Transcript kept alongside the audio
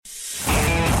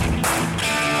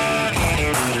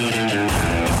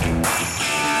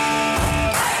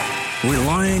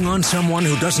Relying on someone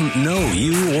who doesn't know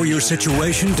you or your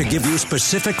situation to give you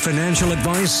specific financial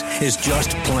advice is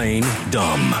just plain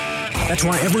dumb. That's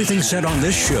why everything said on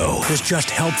this show is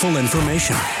just helpful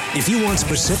information. If you want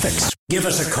specifics, give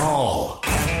us a call.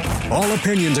 All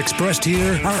opinions expressed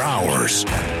here are ours.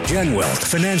 GenWealth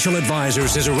Financial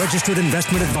Advisors is a registered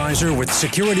investment advisor with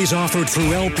securities offered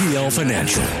through LPL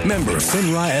Financial. Member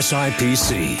FINRA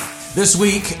SIPC. This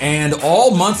week and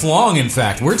all month long, in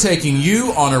fact, we're taking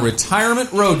you on a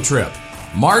retirement road trip.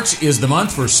 March is the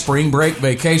month for spring break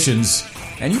vacations,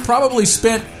 and you probably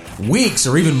spent weeks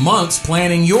or even months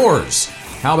planning yours.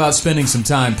 How about spending some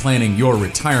time planning your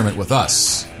retirement with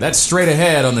us? That's straight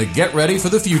ahead on the Get Ready for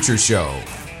the Future show.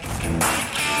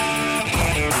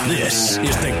 This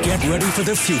is the Get Ready for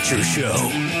the Future show.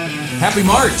 Happy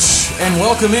March, and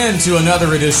welcome into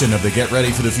another edition of the Get Ready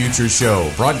for the Future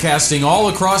show. Broadcasting all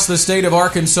across the state of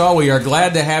Arkansas, we are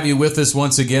glad to have you with us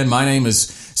once again. My name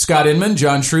is Scott Inman,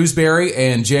 John Shrewsbury,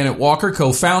 and Janet Walker,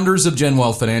 co-founders of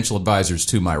GenWealth Financial Advisors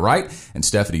to my right, and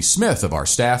Stephanie Smith of our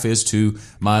staff is to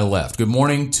my left. Good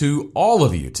morning to all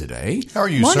of you today. How are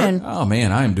you, sir? Oh,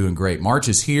 man, I am doing great. March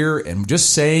is here, and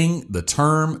just saying the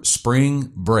term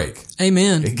spring break.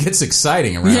 Amen. It gets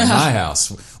exciting around my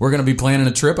house. We're going to be planning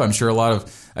a trip. I'm sure a lot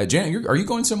of... Janet, are you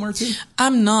going somewhere too?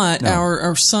 I'm not. No.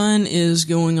 Our son is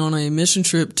going on a mission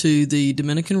trip to the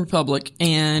Dominican Republic,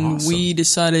 and Awesome. we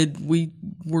decided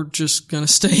we're just going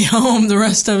to stay home. The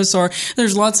rest of us are.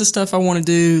 There's lots of stuff I want to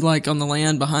do, like on the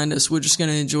land behind us. We're just going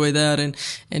to enjoy that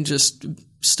and just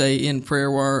stay in prayer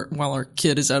while our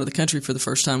kid is out of the country for the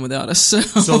first time without us. So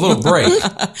a little break,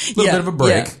 a little bit of a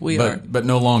break, yeah, we are. But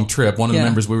no long trip. One of the Yeah.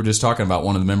 members we were just talking about,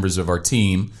 one of the members of our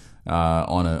team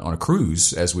on a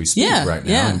cruise as we speak right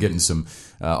now, and getting some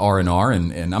R&R,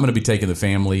 and I'm going to be taking the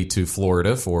family to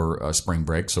Florida for spring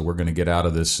break. So we're going to get out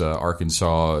of this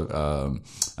Arkansas,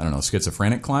 I don't know,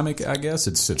 schizophrenic climate. I guess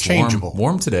it's changeable,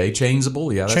 warm today,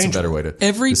 changeable. Yeah, that's a better way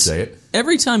to say it.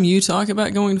 Every time you talk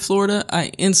about going to Florida,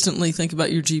 I instantly think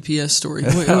about your GPS story.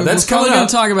 We're That's probably coming going up.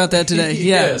 to talk about that today.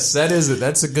 Yeah. Yes, that is it.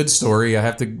 That's a good story. I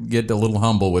have to get a little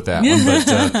humble with that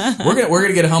one, but we're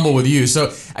gonna get humble with you.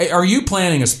 So, are you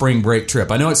planning a spring break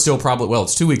trip? I know it's still probably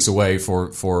it's 2 weeks away for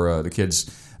the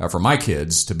kids. For my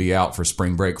kids to be out for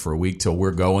spring break for a week till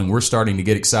we're going. We're starting to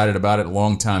get excited about it, a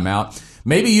long time out.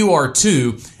 Maybe you are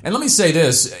too. And let me say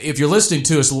this, if you're listening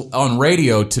to us on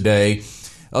radio today,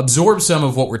 absorb some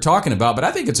of what we're talking about. But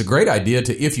I think it's a great idea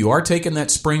to, if you are taking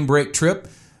that spring break trip,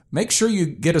 make sure you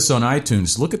get us on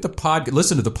iTunes.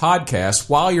 Listen to the podcast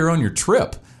while you're on your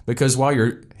trip, because while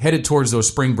you're headed towards those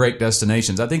spring break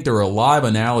destinations, I think there are a lot of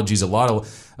analogies, a lot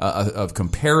of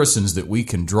comparisons that we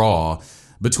can draw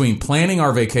between planning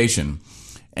our vacation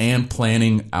and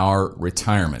planning our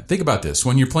retirement. Think about this.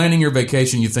 When you're planning your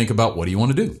vacation, you think about, what do you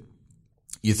want to do?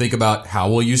 You think about, how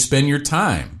will you spend your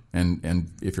time? And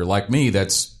if you're like me,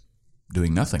 that's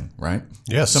doing nothing, right?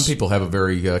 Yes. Some people have a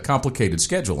very complicated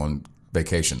schedule on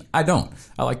vacation. I don't.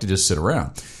 I like to just sit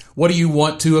around. What do you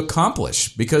want to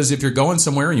accomplish? Because if you're going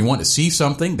somewhere and you want to see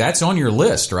something, that's on your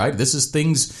list, right? This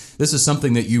is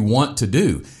something that you want to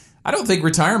do. I don't think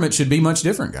retirement should be much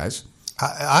different, guys.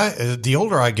 The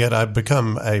older I get, I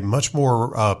become a much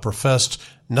more professed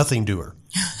nothing doer.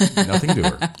 Nothing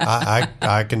doer.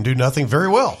 I can do nothing very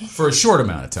well For a short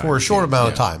amount of time. for a short amount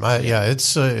of time.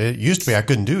 It used to be I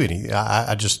couldn't do anything.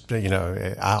 I just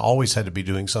I always had to be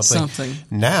doing something.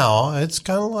 Now it's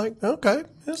kind of like, okay,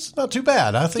 it's not too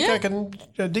bad. I think I can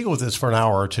deal with this for an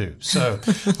hour or two. So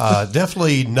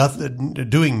definitely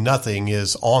doing nothing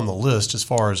is on the list as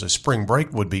far as a spring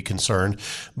break would be concerned.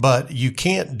 But you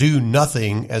can't do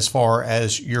nothing as far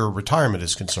as your retirement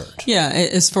is concerned. Yeah,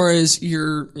 as far as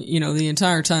your, the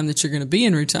entire time that you're going to be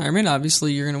in retirement,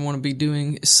 obviously you're going to want to be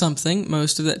doing something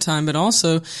most of that time. But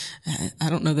also, I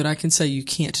don't know that I can say you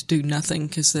can't do nothing,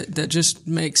 because that just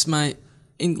makes my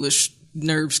English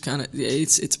nerves kind of,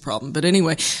 it's a problem. But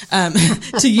anyway,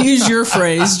 to use your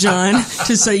phrase, John,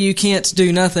 to say you can't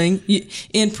do nothing,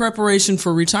 in preparation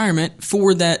for retirement,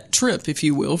 for that trip, if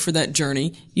you will, for that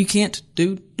journey, you can't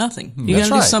do nothing. You got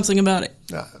to do something about it.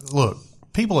 Look,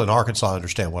 people in Arkansas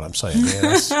understand what I'm saying.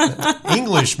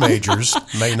 English majors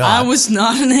may not. I was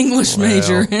not an English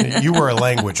major. You were a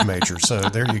language major, so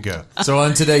there you go. So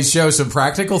on today's show, some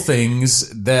practical things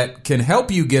that can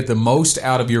help you get the most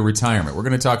out of your retirement. We're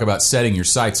going to talk about setting your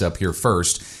sights up here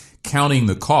first, counting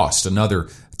the cost, another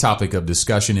topic of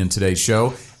discussion in today's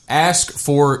show. Ask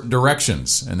for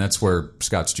directions, and that's where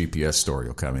Scott's GPS story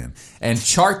will come in. And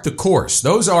chart the course.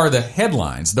 Those are the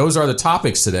headlines. Those are the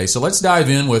topics today. So let's dive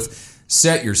in with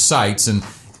set your sights. And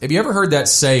have you ever heard that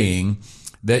saying,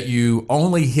 that you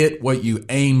only hit what you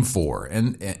aim for,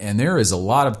 and there is a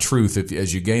lot of truth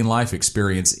as you gain life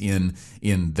experience in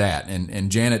that.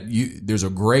 And Janet, there's a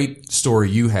great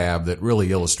story you have that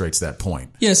really illustrates that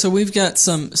point. Yeah, so we've got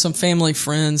some family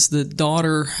friends. The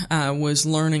daughter was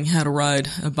learning how to ride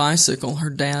a bicycle.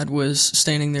 Her dad was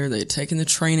standing there. They had taken the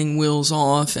training wheels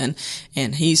off, and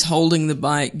he's holding the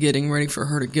bike, getting ready for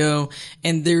her to go.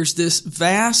 And there's this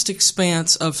vast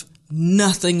expanse of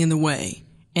nothing in the way.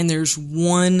 And there's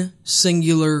one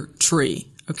singular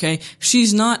tree, okay?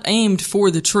 She's not aimed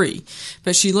for the tree,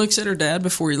 but she looks at her dad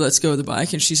before he lets go of the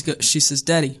bike, and she says,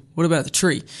 "Daddy, what about the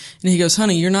tree?" And he goes,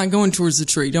 "Honey, you're not going towards the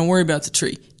tree. Don't worry about the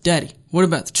tree." "Daddy, what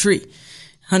about the tree?"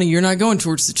 "Honey, you're not going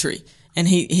towards the tree." And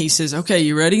he says, "Okay,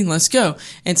 you ready? Let's go."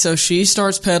 And so she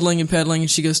starts pedaling,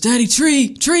 and she goes, "Daddy, tree,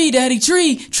 daddy,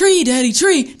 tree, daddy,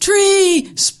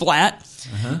 tree, splat."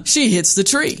 She hits the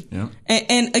tree. Yep.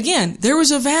 And again, there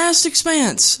was a vast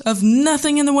expanse of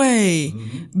nothing in the way,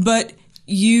 but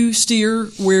you steer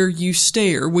where you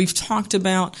stare. We've talked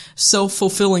about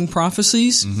self-fulfilling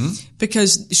prophecies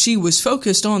because she was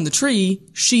focused on the tree.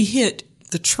 She hit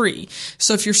the tree.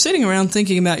 So if you're sitting around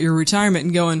thinking about your retirement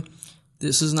and going,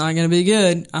 "This is not going to be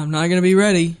good. I'm not going to be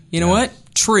ready." You know what?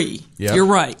 Tree. Yep. You're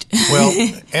right. Well,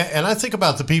 and I think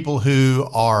about the people who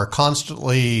are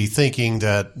constantly thinking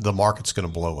that the market's going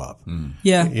to blow up.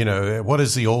 Yeah. You know, what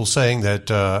is the old saying that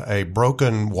a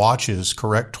broken watch is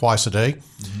correct twice a day?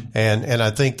 And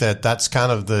I think that that's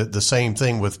kind of the same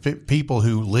thing with people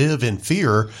who live in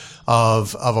fear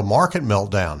of a market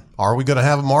meltdown. Are we going to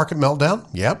have a market meltdown?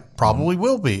 Yep, probably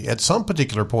will be at some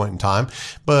particular point in time.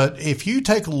 But if you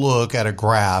take a look at a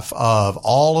graph of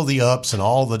all of the ups and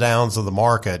all of the downs of the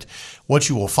market, what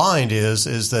you will find is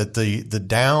that the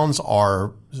downs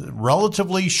are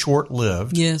relatively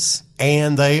short-lived. Yes.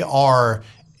 And they are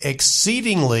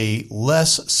exceedingly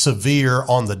less severe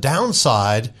on the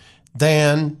downside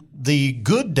than the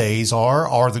good days are,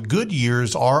 or the good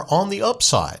years are on the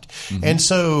upside. And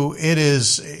so it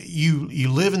is,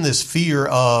 you live in this fear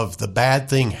of the bad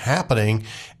thing happening,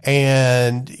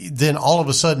 and then all of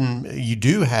a sudden you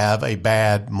do have a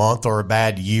bad month or a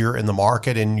bad year in the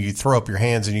market, and you throw up your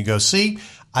hands and you go, "See,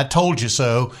 I told you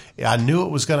so. I knew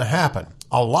it was going to happen."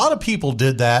 A lot of people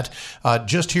did that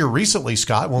just here recently,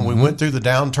 Scott, when we went through the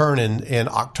downturn in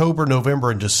October,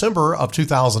 November, and December of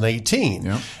 2018.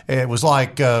 Yep. It was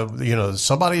like,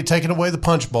 somebody had taken away the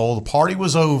punch bowl. The party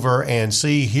was over. And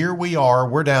see, here we are.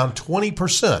 We're down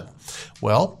 20%.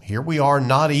 Well, here we are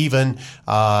not even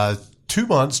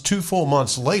 2 full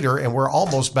months later, and we're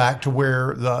almost back to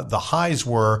where the highs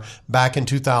were back in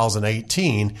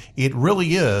 2018. It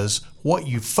really is what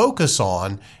you focus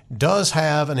on does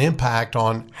have an impact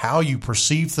on how you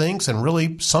perceive things, and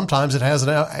really sometimes it has an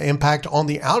impact on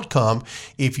the outcome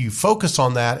if you focus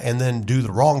on that and then do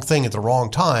the wrong thing at the wrong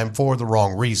time for the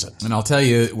wrong reason. And I'll tell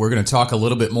you, we're going to talk a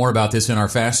little bit more about this in our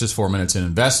fastest 4 minutes in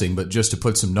investing, but just to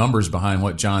put some numbers behind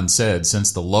what John said,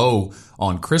 since the low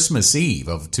on Christmas Eve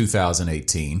of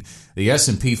 2018, the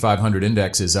S&P 500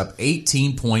 index is up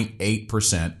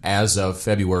 18.8% as of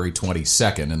February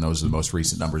 22nd, and those are the most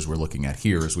recent numbers we're looking at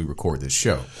here as we record this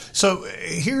show. So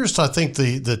here's, I think,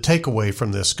 the takeaway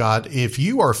from this, Scott. If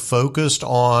you are focused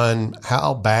on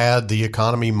how bad the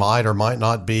economy might or might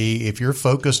not be, if you're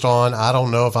focused on, I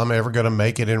don't know if I'm ever going to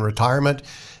make it in retirement,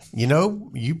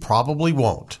 you probably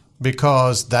won't.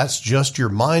 Because that's just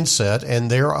your mindset, and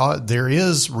there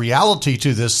is reality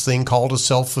to this thing called a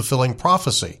self-fulfilling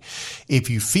prophecy.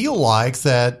 If you feel like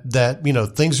that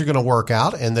things are going to work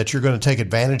out and that you're going to take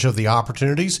advantage of the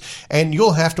opportunities, and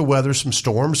you'll have to weather some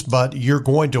storms, but you're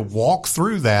going to walk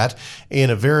through that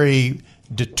in a very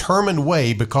determined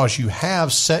way because you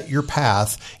have set your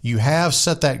path, you have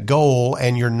set that goal,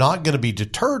 and you're not going to be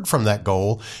deterred from that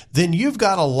goal, then you've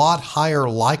got a lot higher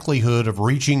likelihood of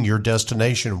reaching your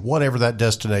destination, whatever that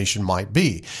destination might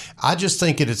be. I just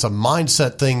think it's a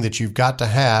mindset thing that you've got to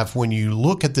have when you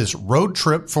look at this road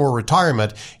trip for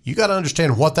retirement. You got to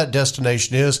understand what that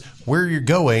destination is, where you're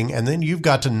going, and then you've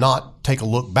got to not take a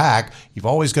look back. You've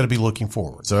always got to be looking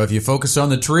forward. So if you focus on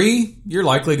the tree, you're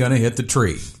likely going to hit the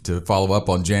tree. To follow up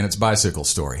on Janet's bicycle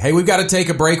story. Hey, we've got to take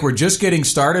a break. We're just getting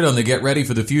started on the Get Ready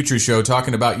for the Future show,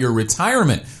 talking about your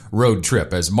retirement road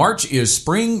trip. As March is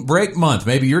spring break month,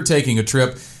 maybe you're taking a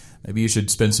trip. Maybe you should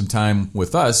spend some time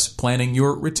with us planning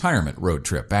your retirement road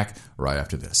trip. Back right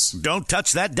after this. Don't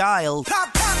touch that dial.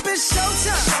 Pop, pop, it's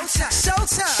showtime.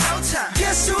 Showtime.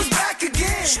 Guess who's back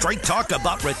again? Straight talk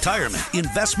about retirement,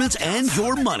 investments, and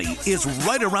your money is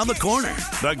right around the corner.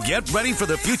 The Get Ready for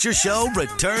the Future show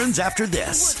returns after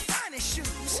this.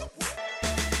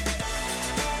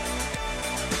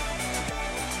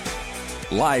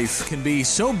 Life can be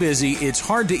so busy it's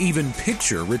hard to even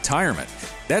picture retirement.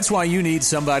 That's why you need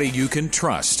somebody you can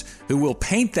trust who will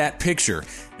paint that picture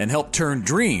and help turn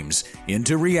dreams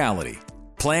into reality.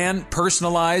 Plan,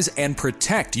 personalize, and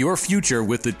protect your future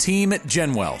with the team at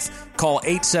GenWealth. Call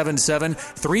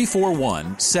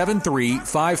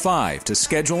 877-341-7355 to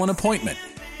schedule an appointment.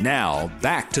 Now,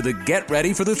 back to the Get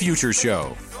Ready for the Future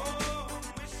show.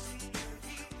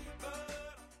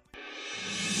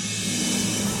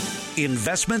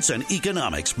 Investments and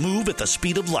economics move at the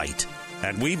speed of light.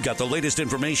 And we've got the latest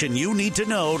information you need to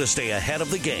know to stay ahead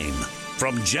of the game.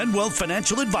 From GenWealth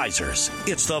Financial Advisors,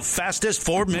 it's the fastest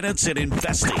 4 minutes in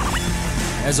investing.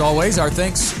 As always, our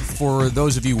thanks for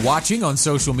those of you watching on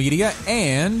social media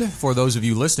and for those of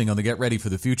you listening on the Get Ready for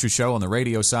the Future show on the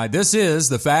radio side. This is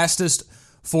the fastest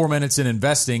 4 minutes in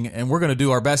investing, and we're going to do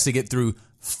our best to get through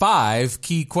 5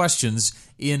 key questions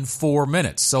in 4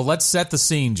 minutes. So let's set the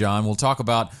scene, John. We'll talk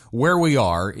about where we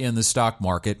are in the stock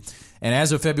market. And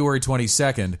as of February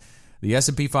 22nd, the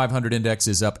S&P 500 index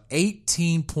is up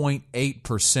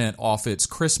 18.8% off its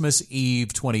Christmas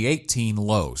Eve 2018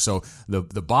 low. So the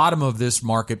bottom of this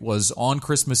market was on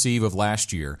Christmas Eve of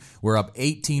last year. We're up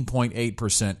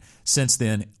 18.8% since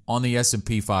then on the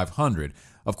S&P 500.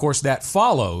 Of course, that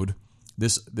followed,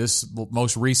 this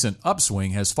most recent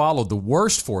upswing has followed the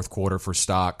worst fourth quarter for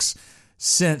stocks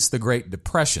since the Great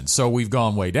Depression. So we've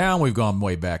gone way down, we've gone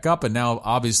way back up, and now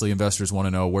obviously investors want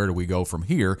to know, where do we go from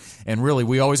here? And really,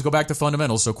 we always go back to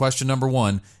fundamentals. So question number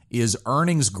 1, is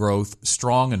earnings growth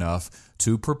strong enough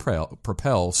to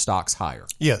propel stocks higher?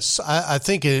 Yes, I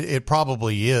think it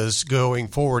probably is going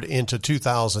forward into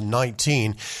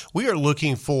 2019. We are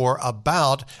looking for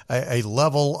about a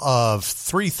level of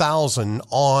 3,000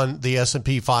 on the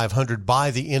S&P 500 by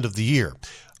the end of the year.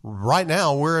 Right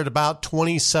now, we're at about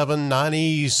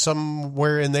 2790,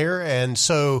 somewhere in there. And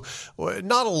so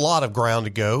not a lot of ground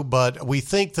to go, but we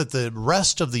think that the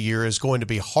rest of the year is going to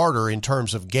be harder in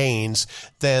terms of gains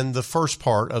than the first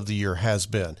part of the year has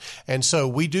been. And so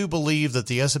we do believe that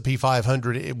the S&P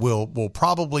 500 will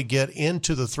probably get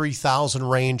into the 3,000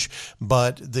 range,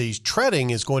 but the treading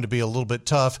is going to be a little bit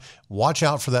tough. Watch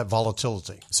out for that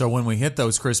volatility. So when we hit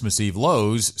those Christmas Eve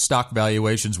lows, stock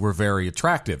valuations were very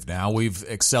attractive. Now we've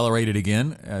accelerated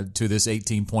again to this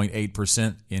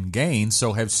 18.8% in gains.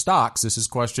 So have stocks, this is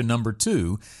question number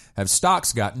 2, have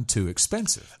stocks gotten too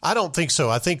expensive? I don't think so.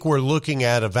 I think we're looking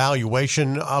at a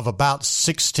valuation of about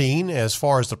 16 as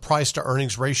far as the price to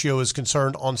earnings ratio is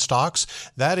concerned on stocks.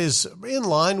 That is in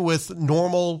line with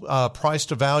normal price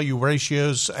to value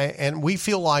ratios, and we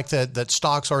feel like that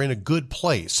stocks are in a good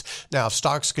place. Now, if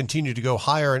stocks continue to go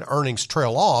higher and earnings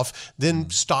trail off,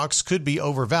 then stocks could be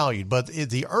overvalued. But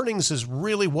the earnings is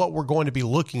really what we're going to be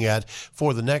looking at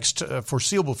for the next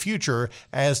foreseeable future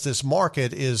as this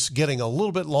market is getting a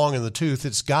little bit long in the tooth.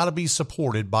 It's got to be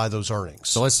supported by those earnings.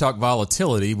 So let's talk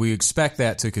volatility. We expect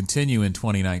that to continue in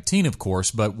 2019, of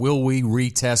course, but will we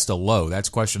retest a low? That's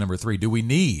question number 3. Do we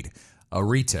need a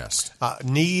retest?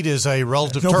 Need is a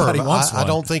relative Nobody term. wants one. I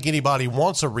don't think anybody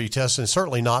wants a retest, and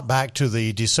certainly not back to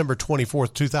the December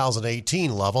 24th,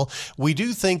 2018 level. We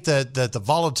do think that the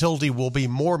volatility will be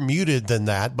more muted than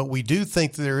that, but we do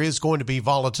think that there is going to be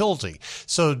volatility.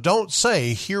 So don't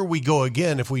say, here we go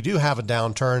again. If we do have a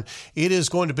downturn, it is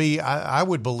going to be, I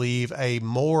would believe, a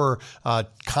more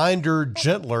kinder,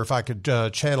 gentler, if I could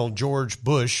channel George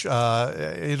Bush,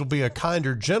 it'll be a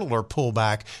kinder, gentler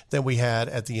pullback than we had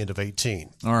at the end of 18.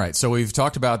 All right, so we've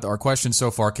talked about our question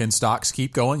so far. Can stocks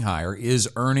keep going higher? Is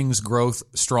earnings growth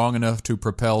strong enough to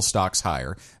propel stocks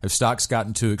higher? Have stocks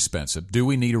gotten too expensive? Do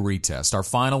we need a retest? Our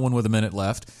final one with a minute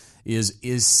left is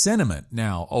sentiment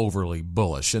now overly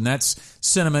bullish? And that's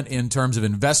sentiment in terms of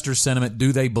investor sentiment.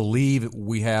 Do they believe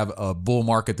we have a bull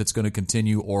market that's going to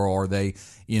continue, or are they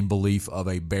in belief of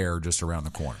a bear just around the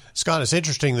corner? Scott, it's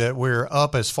interesting that we're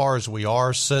up as far as we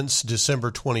are since December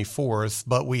 24th,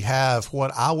 but we have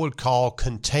what I would call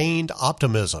contained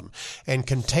optimism. And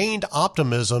contained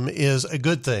optimism is a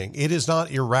good thing. It is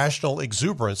not irrational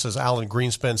exuberance, as Alan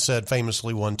Greenspan said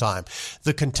famously one time.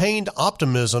 The contained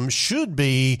optimism should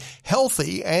be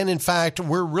healthy, and in fact,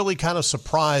 we're really kind of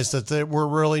surprised that we're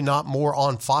really not more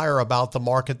on fire about the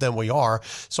market than we are.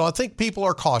 So I think people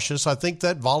are cautious. I think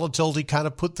that volatility kind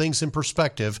of put things in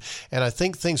perspective, and I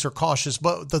think things are cautious.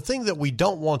 But the thing that we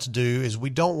don't want to do is we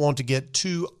don't want to get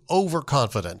too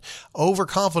overconfident.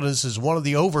 Overconfidence is one of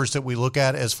the overs that we look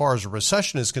at as far as a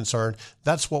recession is concerned.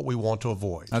 That's what we want to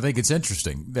avoid. I think it's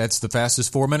interesting. That's the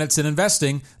fastest 4 minutes in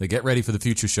investing. The Get Ready for the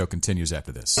Future show continues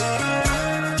after this.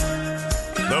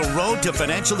 The road to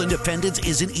financial independence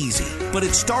isn't easy, but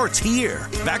it starts here.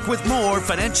 Back with more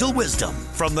financial wisdom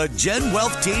from the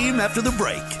GenWealth team after the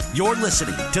break. You're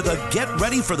listening to the Get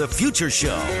Ready for the Future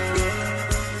show.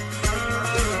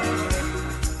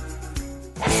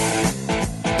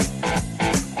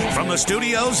 From the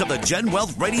studios of the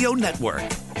GenWealth Radio Network,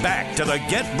 back to the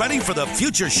Get Ready for the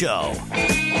Future show.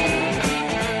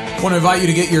 I want to invite you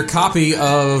to get your copy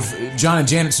of John and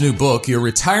Janet's new book, Your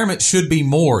Retirement Should Be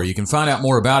More. You can find out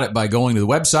more about it by going to the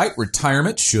website,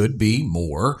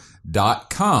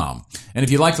 retirementshouldbemore.com. And if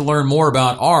you'd like to learn more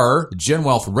about our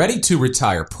GenWealth Ready to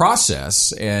Retire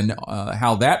process and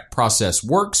how that process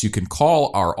works, you can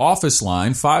call our office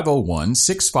line,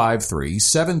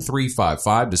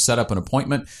 501-653-7355, to set up an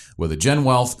appointment with a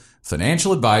GenWealth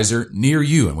financial advisor near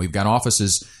you. And we've got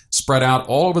offices spread out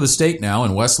all over the state now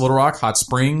in West Little Rock, Hot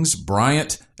Springs,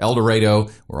 Bryant, El Dorado.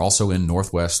 We're also in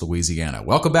Northwest Louisiana.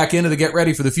 Welcome back into the Get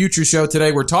Ready for the Future show.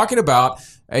 Today we're talking about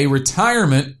a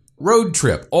retirement road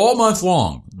trip all month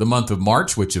long. The month of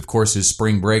March, which of course is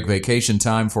spring break vacation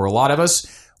time for a lot of us.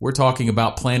 We're talking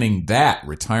about planning that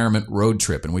retirement road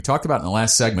trip. And we talked about in the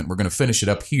last segment, we're going to finish it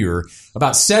up here,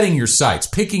 about setting your sights,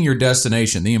 picking your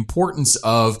destination, the importance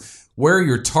of where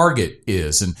your target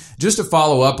is. And just to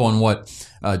follow up on what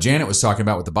Janet was talking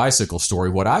about with the bicycle story,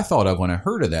 what I thought of when I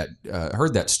heard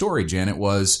that story, Janet,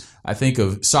 was I think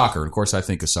of soccer. Of course, I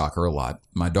think of soccer a lot.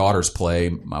 My daughters play.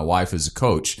 My wife is a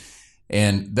coach.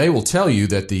 And they will tell you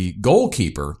that the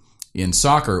goalkeeper in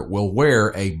soccer will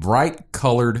wear a bright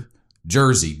colored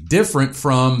jersey, different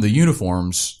from the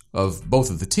uniforms of both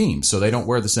of the teams. So they don't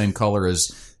wear the same color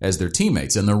as their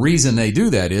teammates. And the reason they do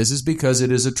that is because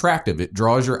it is attractive. It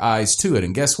draws your eyes to it.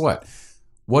 And guess what?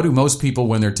 What do most people,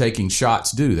 when they're taking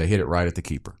shots, do? They hit it right at the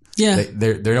keeper. Yeah.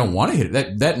 They don't want to hit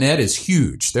it. That net is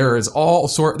huge. There are all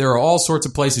sorts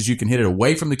of places you can hit it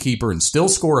away from the keeper and still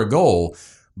score a goal.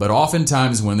 But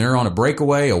oftentimes when they're on a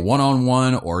breakaway, a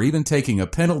one-on-one, or even taking a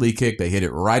penalty kick, they hit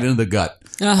it right into the gut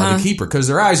of the keeper because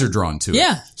their eyes are drawn to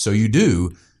it. So you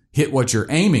do hit what you're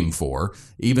aiming for,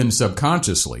 even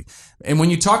subconsciously. And when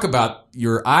you talk about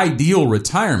your ideal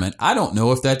retirement, I don't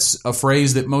know if that's a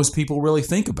phrase that most people really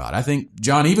think about. I think,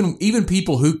 John, even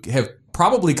people who have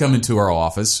probably come into our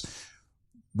office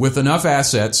with enough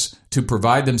assets to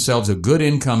provide themselves a good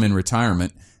income in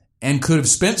retirement and could have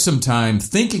spent some time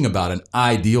thinking about an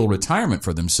ideal retirement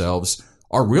for themselves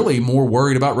are really more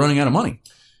worried about running out of money.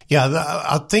 Yeah,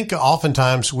 I think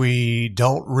oftentimes we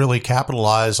don't really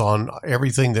capitalize on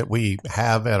everything that we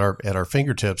have at our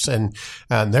fingertips, and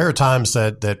there are times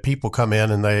that people come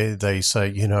in and they say,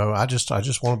 you know, I just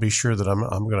want to be sure that I'm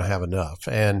going to have enough,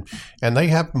 and they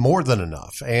have more than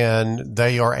enough, and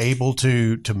they are able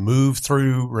to move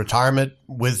through retirement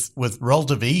with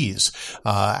relative ease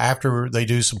after they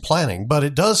do some planning. But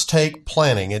it does take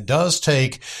planning. It does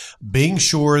take being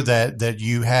sure that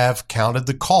you have counted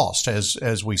the cost,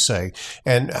 as we say.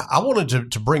 And I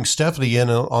wanted to bring Stephanie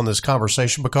in on this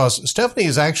conversation because Stephanie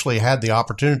has actually had the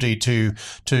opportunity to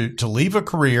leave a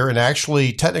career and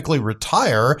actually technically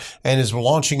retire and is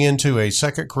launching into a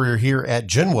second career here at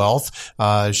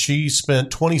GenWealth. She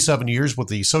spent 27 years with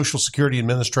the Social Security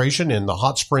Administration in the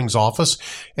Hot Springs office.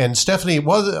 And Stephanie,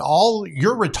 was all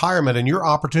your retirement and your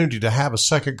opportunity to have a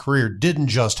second career didn't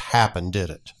just happen,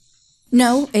 did it?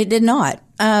 No, it did not.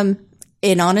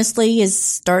 It honestly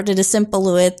started as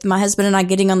simple with my husband and I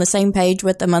getting on the same page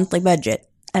with the monthly budget.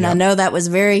 And I know that was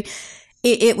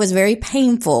it was very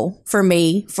painful for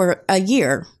me for a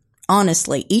year.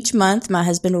 Honestly, each month my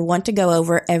husband would want to go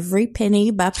over every penny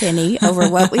by penny over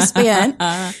what we spent.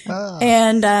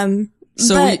 And,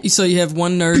 so you have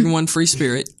one nerd and one free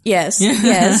spirit. Yes.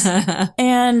 Yes.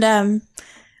 And,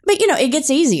 but, you know, it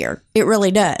gets easier. It really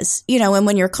does. You know, and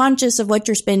when you're conscious of what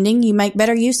you're spending, you make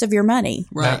better use of your money.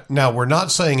 Right. Now we're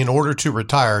not saying in order to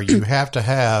retire, you have to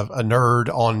have a nerd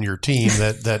on your team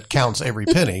that counts every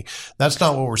penny. That's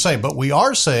not what we're saying. But we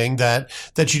are saying that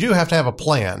you do have to have a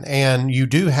plan and you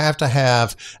do have to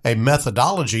have a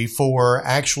methodology for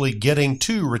actually getting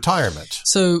to retirement.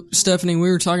 So, Stephanie,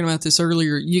 we were talking about this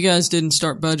earlier. You guys didn't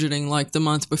start budgeting like the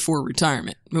month before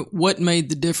retirement. What made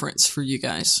the difference for you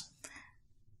guys?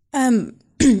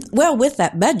 Well, with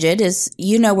that budget is,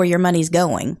 you know, where your money's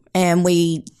going, and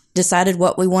we decided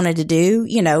what we wanted to do,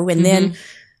 you know, and then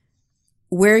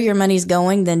where your money's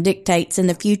going then dictates in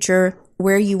the future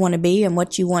where you want to be and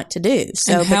what you want to do.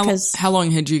 So, how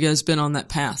long had you guys been on that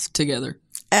path together?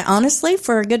 Honestly,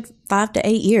 for a good 5 to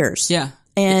 8 years. Yeah.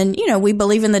 And, you know, we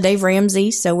believe in the Dave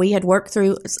Ramsey, so we had worked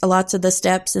through lots of the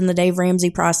steps in the Dave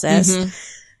Ramsey process.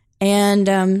 And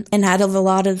had a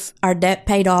lot of our debt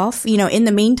paid off. You know, in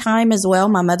the meantime as well,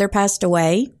 my mother passed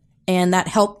away And that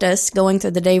helped us going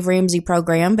through the Dave Ramsey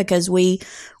program because we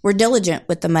were diligent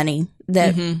with the money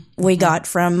that we got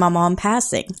from my mom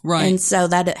passing. Right. And so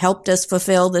that helped us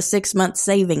fulfill the 6-month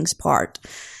savings part.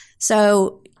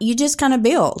 So you just kind of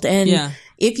build. And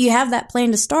if you have that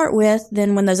plan to start with,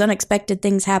 then when those unexpected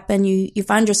things happen, you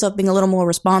find yourself being a little more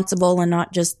responsible and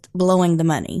not just blowing the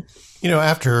money. You know,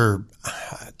 after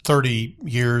 30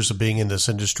 years of being in this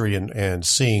industry and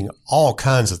seeing all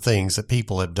kinds of things that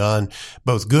people have done,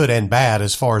 both good and bad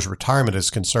as far as retirement is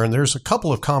concerned, there's a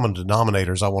couple of common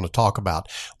denominators I want to talk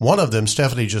about. One of them,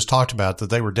 Stephanie just talked about,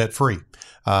 that they were debt-free.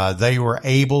 They were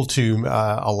able to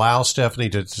allow Stephanie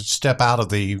to step out of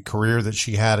the career that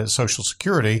she had at Social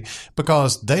Security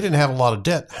because they didn't have a lot of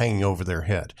debt hanging over their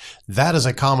head. That is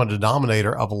a common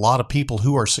denominator of a lot of people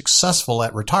who are successful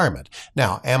at retirement.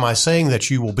 Now, am I saying that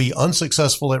you will be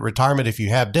unsuccessful at retirement if you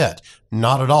have debt?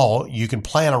 Not at all. You can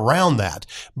plan around that,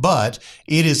 but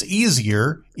it is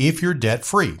easier if you're debt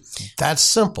free. That's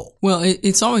simple. Well,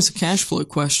 it's always a cash flow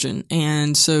question.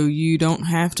 And so you don't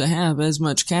have to have as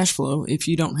much cash flow if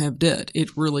you don't have debt.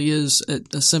 It really is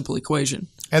a simple equation.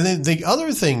 And then the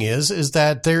other thing is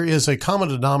that there is a common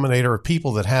denominator of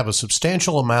people that have a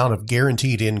substantial amount of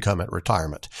guaranteed income at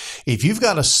retirement. If you've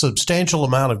got a substantial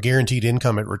amount of guaranteed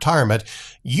income at retirement,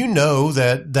 you know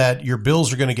that your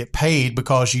bills are going to get paid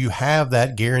because you have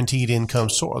that guaranteed income,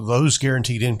 those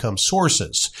guaranteed income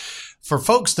sources. For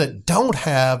folks that don't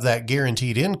have that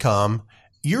guaranteed income,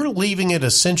 you're leaving it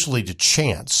essentially to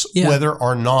chance whether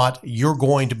or not you're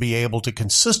going to be able to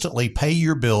consistently pay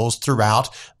your bills throughout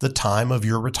the time of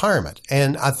your retirement.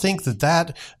 And I think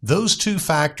that those two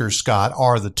factors, Scott,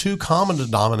 are the two common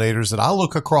denominators that I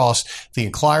look across the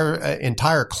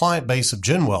entire client base of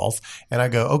GenWealth, and I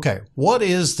go, okay, what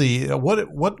is what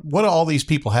do all these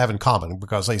people have in common?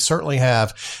 Because they certainly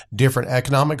have different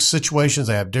economic situations,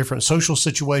 they have different social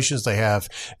situations, they have,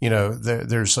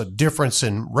 there's a difference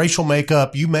in racial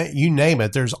makeup. You name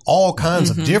it. There's all kinds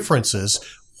of differences.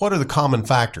 What are the common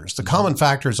factors? The common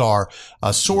factors are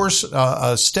a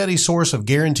steady source of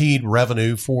guaranteed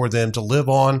revenue for them to live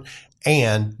on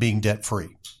and being debt free.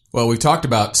 Well, we've talked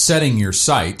about setting your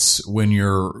sights when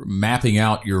you're mapping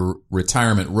out your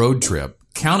retirement road trip.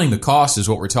 Counting the cost is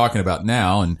what we're talking about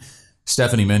now. And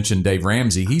Stephanie mentioned Dave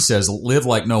Ramsey. He says, live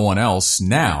like no one else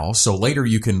now, so later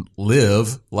you can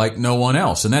live like no one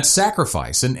else. And that's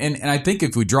sacrifice. And I think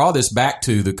if we draw this back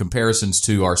to the comparisons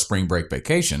to our spring break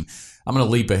vacation, I'm going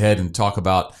to leap ahead and talk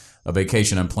about a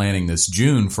vacation I'm planning this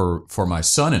June for my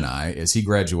son and I as he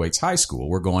graduates high school.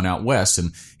 We're going out west,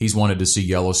 and he's wanted to see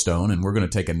Yellowstone, and we're going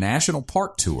to take a national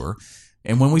park tour.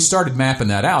 And when we started mapping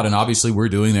that out, and obviously we're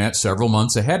doing that several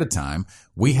months ahead of time,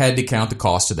 we had to count the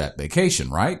cost of that vacation,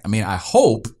 right? I mean, I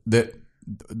hope that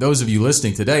those of you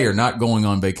listening today are not going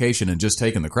on vacation and just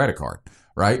taking the credit card,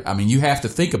 right? I mean, you have to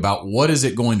think about what is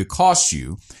it going to cost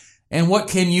you and what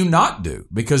can you not do?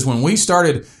 Because when we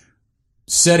started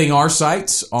setting our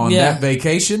sights on that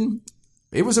vacation,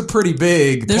 it was a pretty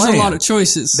big There's plan. A lot of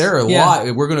choices. There are a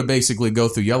lot. We're going to basically go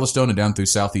through Yellowstone and down through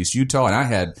southeast Utah, and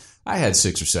I had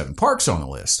 6 or 7 parks on the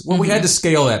list. Well, we had to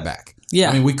scale that back. Yeah.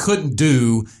 I mean, we couldn't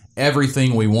do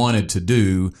everything we wanted to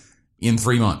do in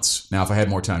 3 months. Now, if I had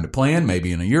more time to plan,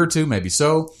 maybe in a year or two, maybe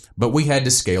so, but we had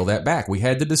to scale that back. We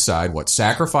had to decide what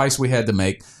sacrifice we had to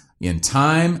make in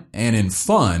time and in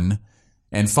fun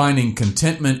and finding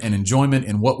contentment and enjoyment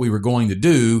in what we were going to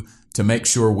do to make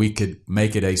sure we could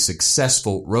make it a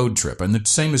successful road trip. And the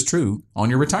same is true on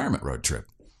your retirement road trip.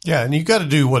 Yeah, and you've got to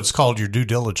do what's called your due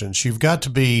diligence. You've got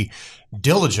to be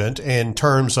diligent in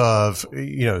terms of,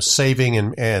 saving,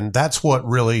 and that's what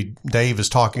really Dave is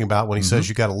talking about when he says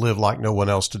you got to live like no one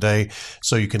else today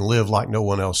so you can live like no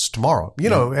one else tomorrow.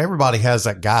 Everybody has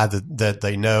that guy that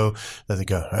they know that they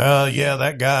go, oh, yeah,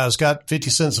 that guy's got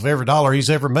 50 cents of every dollar he's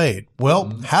ever made.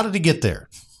 Well, how did he get there?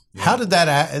 Yeah. How did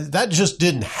that just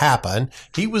didn't happen.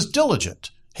 He was diligent.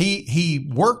 He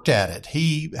worked at it.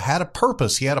 He had a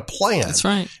purpose. He had a plan. That's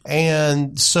right.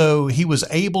 And so he was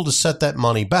able to set that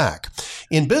money back.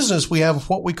 In business, we have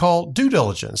what we call due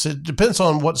diligence. It depends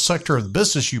on what sector of the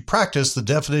business you practice. The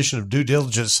definition of due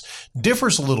diligence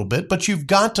differs a little bit, but you've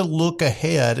got to look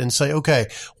ahead and say, okay,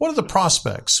 what are the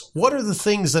prospects? What are the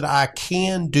things that I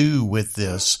can do with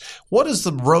this? What does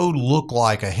the road look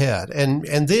like ahead?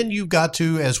 And then you've got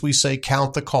to, as we say,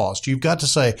 count the cost. You've got to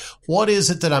say, what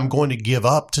is it that I'm going to give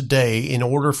up today in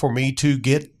order for me to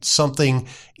get something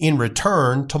in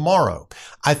return tomorrow.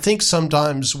 I think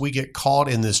sometimes we get caught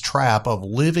in this trap of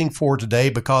living for today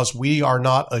because we are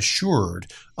not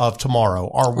assured of tomorrow,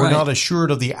 or we're not assured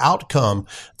of the outcome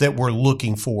that we're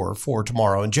looking for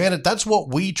tomorrow. And Janet, that's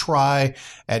what we try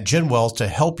at GenWealth to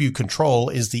help you control,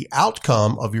 is the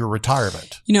outcome of your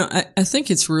retirement. I think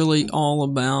it's really all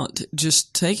about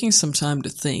just taking some time to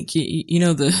think. You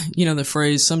know the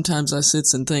phrase, sometimes I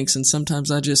sits and thinks and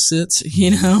sometimes I just sits, I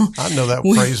know that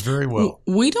phrase very well.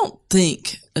 We don't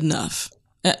think enough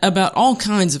about all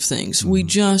kinds of things. We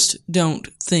just don't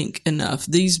think enough.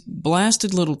 These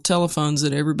blasted little telephones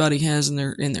that everybody has in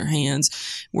their hands,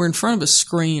 we're in front of a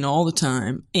screen all the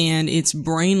time, and it's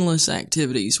brainless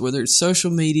activities, whether it's social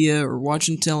media or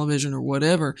watching television or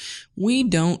whatever. We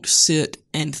don't sit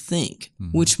and think,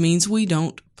 which means we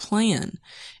don't plan.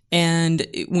 And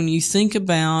when you think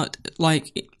about,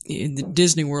 like,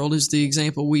 Disney World is the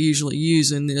example we usually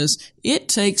use in this, it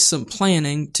takes some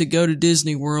planning to go to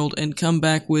Disney World and come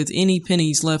back with any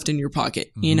pennies left in your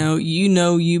pocket.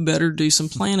 You better do some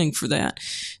planning for that.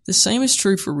 The same is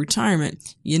true for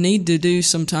retirement. You need to do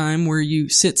some time where you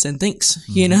sits and thinks,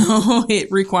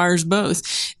 it requires both.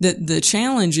 The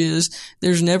challenge is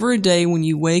there's never a day when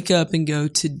you wake up and go,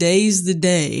 today's the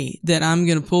day that I'm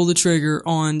going to pull the trigger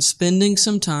on spending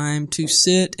some time to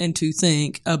sit and to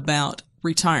think about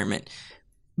retirement.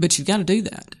 But you've got to do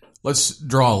that. Let's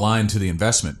draw a line to the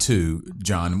investment too,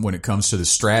 John, when it comes to the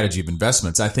strategy of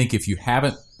investments. I think if you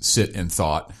haven't sit and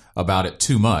thought about it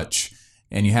too much,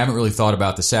 and you haven't really thought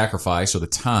about the sacrifice or the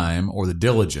time or the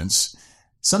diligence,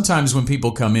 sometimes when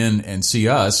people come in and see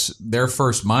us, their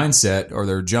first mindset or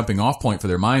their jumping off point for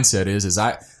their mindset is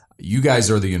you guys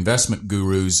are the investment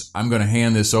gurus. I'm going to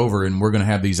hand this over and we're going to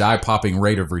have these eye-popping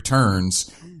rate of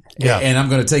returns. Yeah. And I'm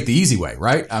going to take the easy way,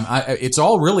 right? It's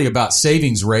all really about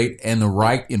savings rate and the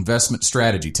right investment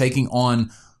strategy, taking on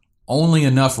only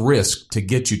enough risk to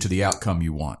get you to the outcome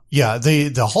you want. Yeah.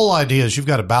 The whole idea is you've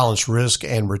got to balance risk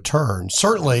and return.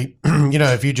 Certainly,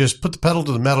 if you just put the pedal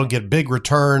to the metal and get big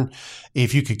return,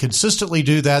 if you could consistently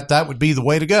do that, that would be the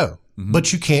way to go.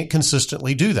 But you can't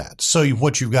consistently do that. So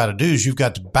what you've got to do is you've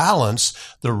got to balance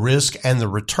the risk and the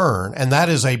return. And that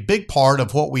is a big part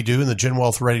of what we do in the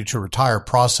GenWealth Ready to Retire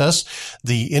process.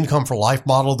 The income for life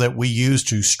model that we use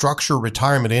to structure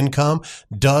retirement income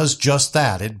does just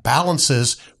that. It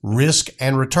balances risk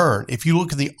and return. If you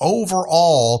look at the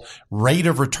overall rate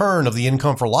of return of the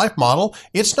income for life model,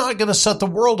 it's not going to set the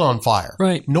world on fire.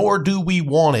 Right. Nor do we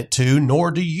want it to,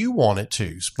 nor do you want it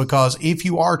to. Because if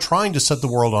you are trying to set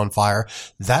the world on fire,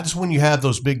 that's when you have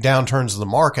those big downturns in the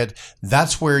market.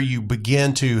 That's where you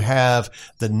begin to have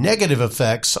the negative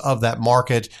effects of that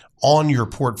market on your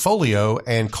portfolio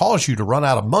and cause you to run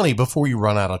out of money before you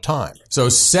run out of time. So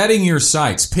setting your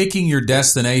sights, picking your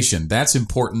destination, that's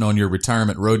important on your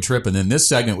retirement road trip. And then this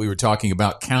segment, we were talking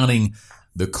about counting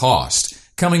the cost.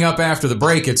 Coming up after the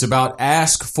break, it's about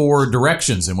ask for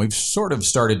directions. And we've sort of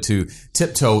started to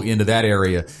tiptoe into that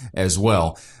area as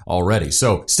well already.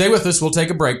 So stay with us. We'll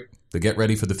take a break. The Get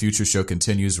Ready for the Future show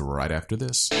continues right after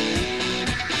this.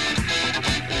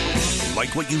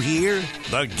 Like what you hear?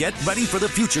 The Get Ready for the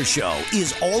Future show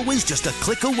is always just a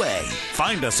click away.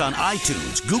 Find us on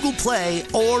iTunes, Google Play,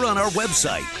 or on our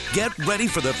website,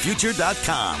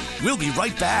 getreadyforthefuture.com. We'll be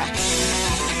right back.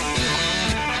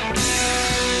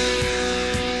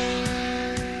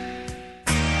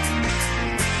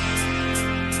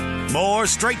 More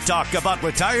straight talk about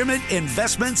retirement,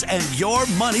 investments, and your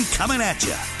money coming at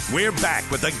you. We're back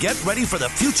with the Get Ready for the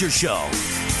Future show.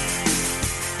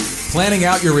 Planning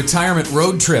out your retirement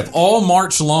road trip all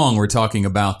March long. We're talking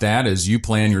about that as you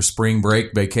plan your spring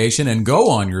break vacation and go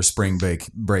on your spring break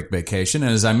vacation.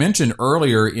 And as I mentioned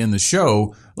earlier in the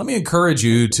show, let me encourage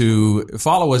you to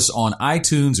follow us on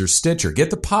iTunes or Stitcher. Get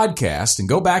the podcast and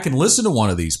go back and listen to one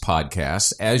of these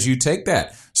podcasts as you take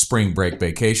that spring break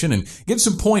vacation and give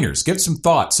some pointers, give some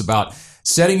thoughts about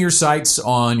setting your sights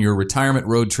on your retirement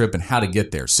road trip and how to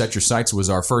get there. Set your sights was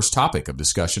our first topic of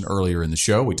discussion earlier in the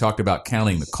show. We talked about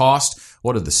counting the cost.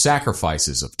 What are the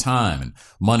sacrifices of time and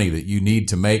money that you need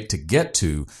to make to get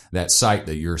to that site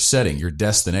that you're setting, your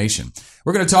destination?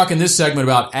 We're going to talk in this segment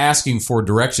about asking for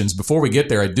directions. Before we get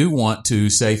there, I do want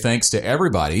to say thanks to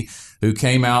everybody who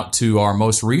came out to our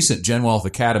most recent GenWealth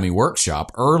Academy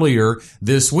workshop earlier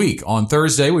this week. On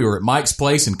Thursday, we were at Mike's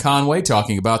Place in Conway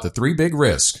talking about the three big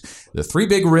risks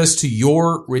to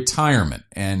your retirement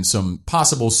and some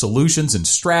possible solutions and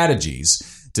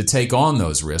strategies to take on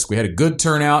those risks. We had a good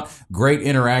turnout, great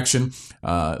interaction,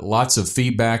 lots of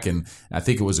feedback, and I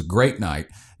think it was a great night.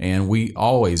 And we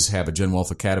always have a GenWealth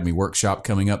Academy workshop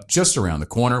coming up just around the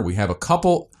corner. We have a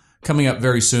couple coming up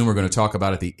very soon we're going to talk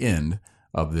about at the end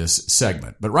of this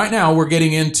segment. But right now we're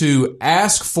getting into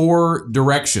ask for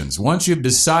directions. Once you've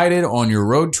decided on your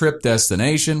road trip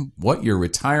destination, what your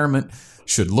retirement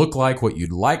should look like, what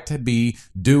you'd like to be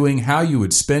doing, how you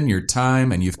would spend your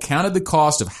time, and you've counted the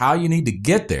cost of how you need to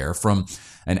get there from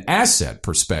an asset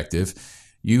perspective,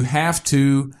 you have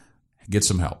to get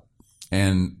some help.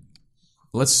 And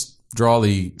let's draw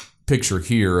the picture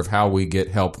here of how we get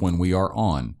help when we are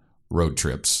on road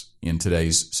trips in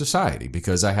today's society,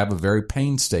 because I have a very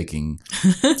painstaking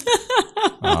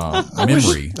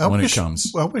memory when it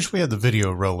comes. I wish we had the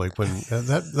video rolling when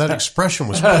that expression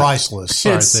was priceless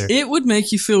right there. It would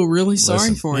make you feel really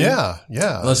sorry for him.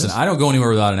 Yeah. Listen, I don't go anywhere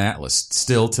without an atlas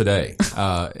still today.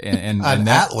 And an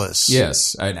atlas.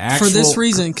 Yes. An actual, for this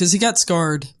reason, because he got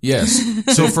scarred. Yes.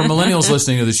 So for millennials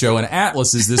listening to the show, an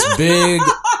atlas is this big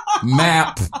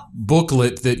map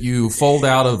booklet that you fold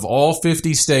out of all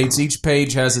 50 states. Each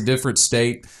page has a different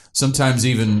state, sometimes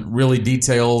even really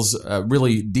detailed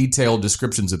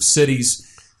descriptions of cities.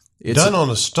 It's done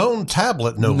on a stone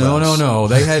tablet, no.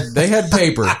 They had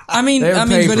paper. I mean,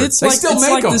 but it's like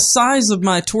the size of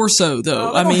my torso,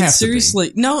 though. I mean,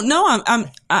 seriously. No,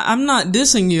 I'm not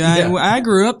dissing you. Yeah. I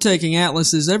grew up taking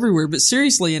atlases everywhere, but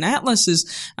seriously, an atlas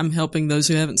is, I'm helping those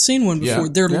who haven't seen one before.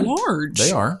 They're large.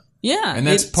 They are. Yeah. And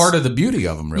that's part of the beauty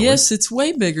of them, really. Yes, it's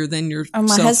way bigger than your my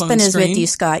cell husband phone is with you,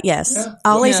 Scott. Yes. Yeah.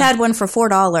 I always had one for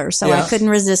 $4, so I couldn't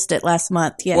resist it last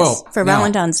month. Yes. For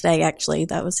Valentine's Day, actually.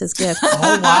 That was his gift.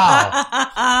 Oh,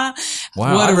 wow.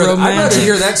 Wow. What I'd rather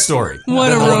hear that story.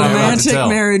 What a romantic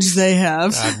marriage they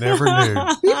have. I never knew.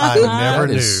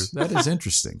 That is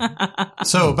interesting.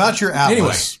 So about your atlas.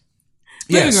 Anyway.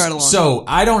 Yes. Right along. So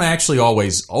I don't actually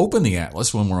always open the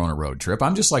atlas when we're on a road trip.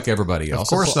 I'm just like everybody else.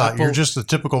 Of course not. You're just the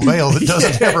typical male that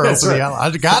doesn't ever open the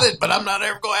atlas. I got it, but I'm not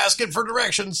ever going to ask it for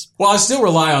directions. Well, I still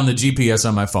rely on the GPS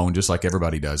on my phone just like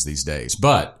everybody does these days.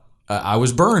 But I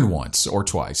was burned once or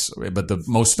twice. But the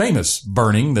most famous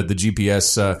burning that the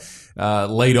GPS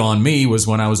laid on me was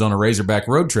when I was on a Razorback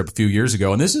road trip a few years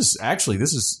ago. And this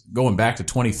is going back to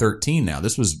 2013 now.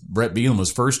 This was Brett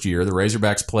Bielema's first year. The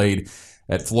Razorbacks played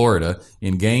at Florida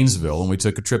in Gainesville, and we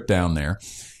took a trip down there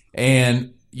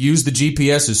and used the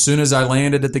GPS as soon as I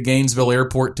landed at the Gainesville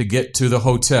airport to get to the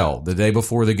hotel. The day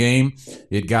before the game,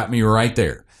 it got me right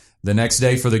there. The next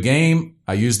day for the game,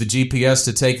 I used the GPS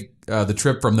to take the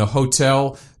trip from the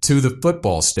hotel to the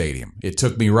football stadium. It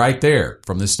took me right there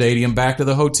from the stadium back to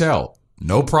the hotel.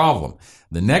 No problem.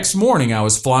 The next morning, I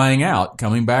was flying out,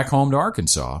 coming back home to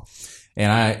Arkansas,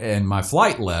 and my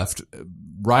flight left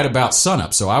right about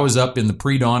sunup. So I was up in the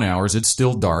pre-dawn hours. It's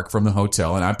still dark from the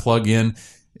hotel, and I plug in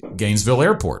Gainesville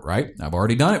Airport, right? I've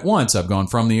already done it once. I've gone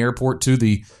from the airport to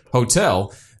the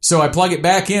hotel. So I plug it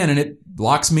back in, and it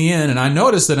locks me in, and I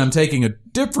notice that I'm taking a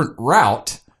different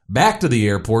route back to the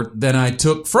airport than I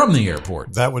took from the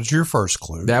airport. That was your first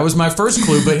clue. That was my first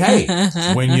clue, but hey,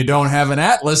 when you don't have an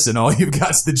atlas and all you've got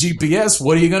is the GPS,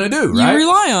 what are you going to do, right? You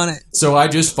rely on it. So I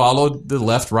just followed the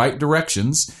left-right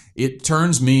directions. It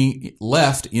turns me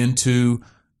left into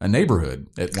a neighborhood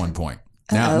at one point.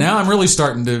 Now I'm really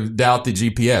starting to doubt the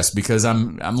GPS because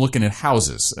I'm looking at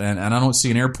houses and I don't see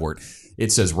an airport.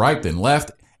 It says right then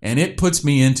left, and it puts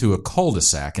me into a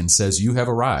cul-de-sac and says you have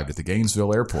arrived at the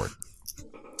Gainesville airport.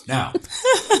 Now,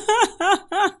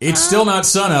 it's still not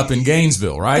sunup in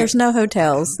Gainesville, right? There's no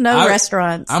hotels, no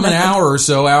restaurants. I'm an hour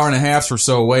and a half or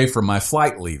so away from my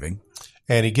flight leaving.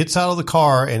 And he gets out of the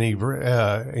car and he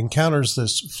encounters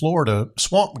this Florida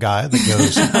swamp guy that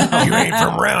goes, "You ain't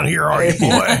from around here, are you,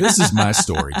 boy?" This is my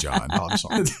story, John. Oh, I'm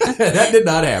sorry. That did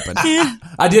not happen.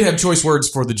 I did have choice words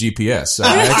for the GPS.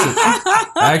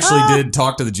 I actually did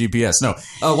talk to the GPS. No,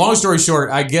 long story short,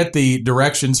 I get the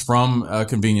directions from a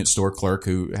convenience store clerk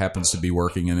who happens to be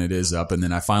working, and it is up. And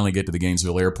then I finally get to the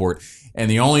Gainesville airport.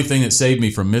 And the only thing that saved me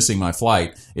from missing my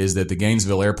flight is that the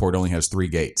Gainesville airport only has 3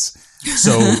 gates.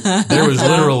 So there was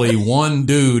literally one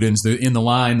dude in the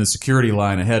line, the security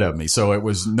line ahead of me. So it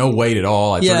was no wait at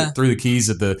all. I threw the keys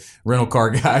at the rental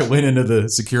car guy, went into the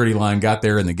security line, got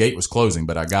there, and the gate was closing.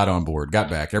 But I got on board,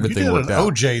 got back, everything worked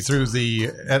out. OJ through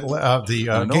the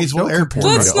Gainesville airport.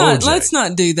 Let's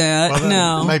not do that. Well,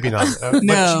 no, maybe not.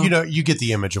 No. But you get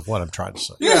the image of what I'm trying to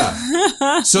say.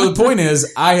 Yeah. So the point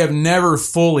is, I have never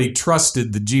fully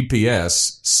trusted the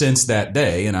GPS since that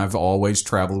day, and I've always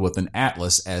traveled with an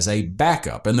atlas as a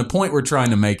backup. And the point we're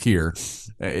trying to make here,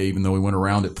 even though we went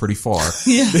around it pretty far,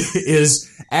 is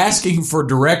asking for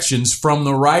directions from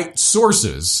the right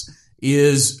sources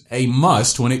is a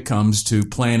must when it comes to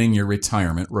planning your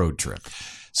retirement road trip.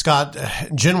 Scott,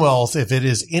 GenWealth, if it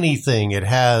is anything, it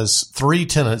has three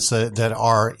tenets that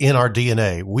are in our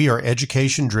DNA. We are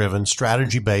education-driven,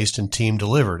 strategy-based, and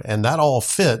team-delivered. And that all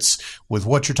fits with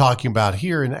what you're talking about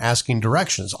here in asking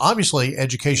directions. Obviously,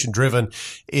 education-driven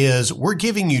is we're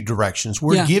giving you directions.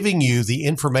 We're giving you the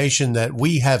information that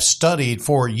we have studied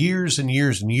for years and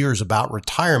years and years about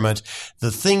retirement,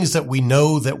 the things that we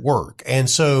know that work. And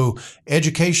so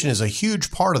education is a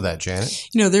huge part of that, Janet.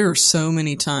 There are so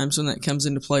many times when that comes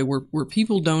into play where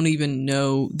people don't even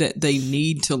know that they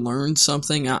need to learn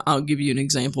something. I'll give you an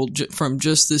example from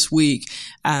just this week.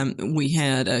 We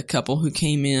had a couple who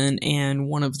came in, and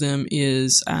one of them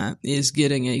is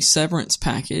getting a severance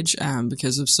package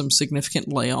because of some significant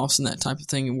layoffs and that type of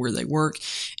thing and where they work.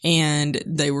 And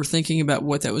they were thinking about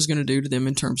what that was going to do to them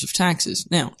in terms of taxes.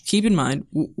 Now, keep in mind,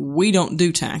 we don't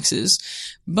do taxes,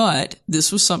 but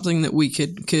this was something that we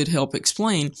could help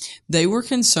explain. They were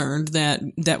concerned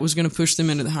that was going to push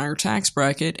them into the higher tax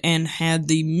bracket and had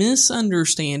the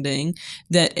misunderstanding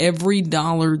that every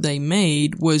dollar they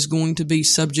made was going to be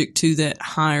subject to that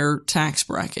higher tax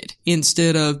bracket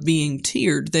instead of being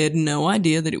tiered. They had no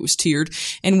idea that it was tiered.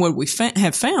 And what we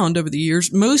have found over the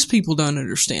years, most people don't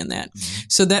understand that. Mm-hmm.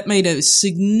 So that made a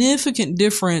significant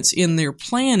difference in their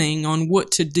planning on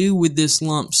what to do with this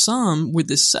lump sum, with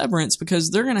this severance,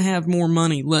 because they're going to have more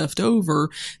money left over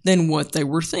than what they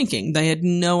were thinking. They had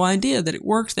no idea that it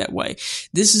worked that way.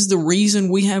 This is the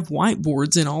reason we have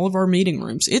whiteboards in all of our meeting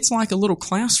rooms. It's like a little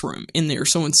classroom in there.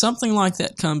 So when something like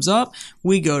that comes up,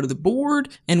 we go to the board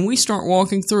and we start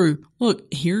walking through, look,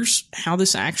 here's how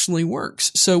this actually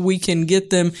works. So we can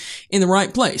get them in the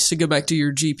right place. To go back to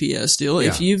your GPS deal,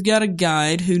 if you've got a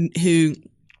guide who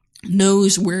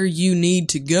knows where you need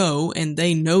to go and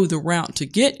they know the route to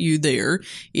get you there,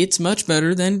 it's much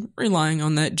better than relying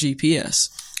on that GPS.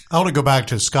 I want to go back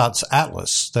to Scott's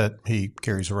atlas that he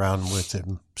carries around with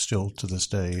him still to this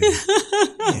day.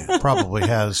 Probably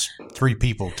has 3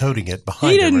 people toting it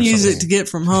behind him. He didn't use it to get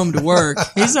from home to work.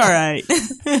 He's all right.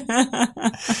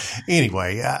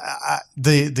 Anyway,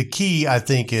 the key, I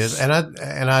think, is, and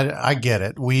I get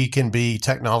it. We can be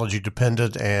technology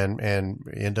dependent and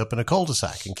end up in a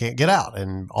cul-de-sac and can't get out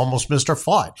and almost missed our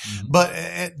flight. Mm-hmm.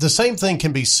 But the same thing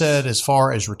can be said as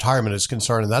far as retirement is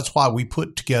concerned. And that's why we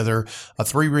put together a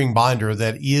 3-ring binder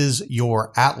that is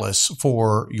your atlas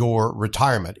for your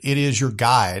retirement. It is your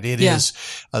guide. It is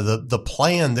the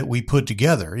plan that we put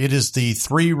together. It is the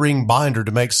 3-ring binder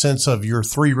to make sense of your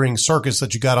 3-ring circus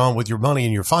that you got on with your money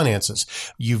and your finances.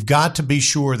 You've got to be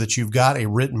sure that you've got a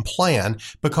written plan,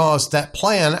 because that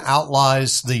plan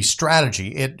outlines the strategy.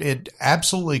 It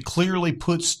absolutely clearly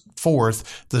puts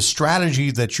forth the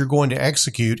strategy that you're going to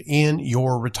execute in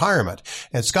your retirement.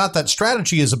 And Scott, that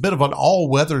strategy is a bit of an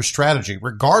all-weather strategy.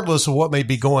 Regardless of what may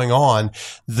be going on,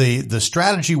 the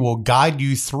strategy will guide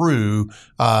you through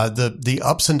the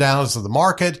ups and downs of the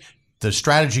market. The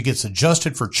strategy gets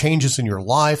adjusted for changes in your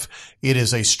life. It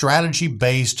is a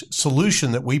strategy-based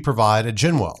solution that we provide at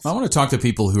GenWealth. I want to talk to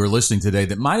people who are listening today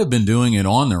that might have been doing it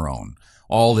on their own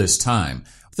all this time.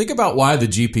 Think about why the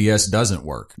GPS doesn't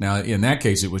work. Now, in that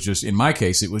case, in my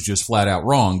case, it was just flat out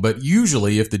wrong. But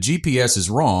usually if the GPS is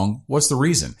wrong, what's the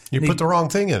reason? You put the wrong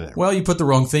thing in it. Well, you put the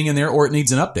wrong thing in there, or it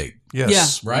needs an update.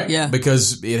 Yes. Yeah. Right? Yeah.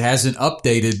 Because it hasn't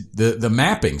updated the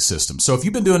mapping system. So if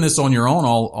you've been doing this on your own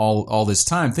all this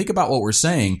time, think about what we're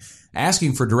saying.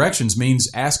 Asking for directions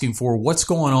means asking for what's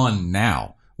going on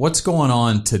now. What's going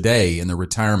on today in the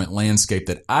retirement landscape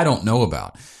that I don't know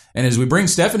about? And as we bring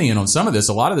Stephanie in on some of this,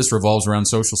 a lot of this revolves around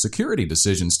Social Security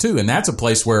decisions too. And that's a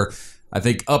place where I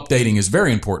think updating is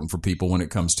very important for people when it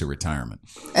comes to retirement.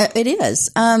 It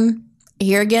is.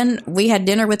 Here again, we had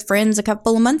dinner with friends a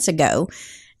couple of months ago,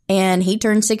 and he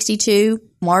turned 62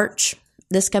 March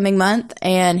this coming month,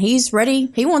 and he's ready.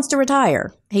 He wants to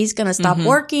retire. He's going to stop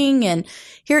working. And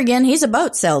here again, he's a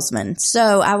boat salesman.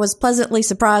 So I was pleasantly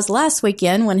surprised last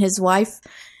weekend when his wife,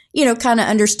 kind of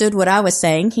understood what I was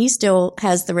saying. He still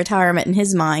has the retirement in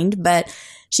his mind, but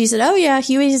she said, oh yeah,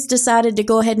 Huey's decided to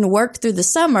go ahead and work through the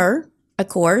summer, of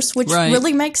course, which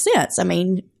really makes sense. I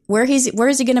mean, where is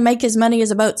he going to make his money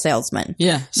as a boat salesman?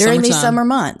 Yeah. During these summer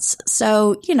months.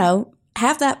 So,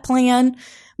 have that plan,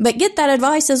 but get that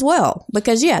advice as well,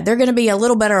 because they're going to be a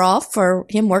little better off for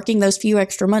him working those few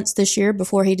extra months this year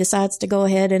before he decides to go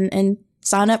ahead and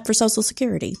sign up for Social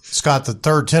Security. Scott, the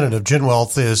third tenet of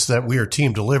GenWealth is that we are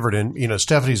team delivered. And,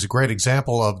 Stephanie's a great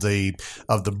example of the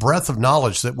breadth of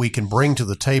knowledge that we can bring to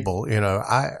the table.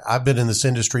 I've been in this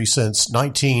industry since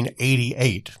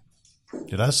 1988.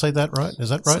 Did I say that right? Is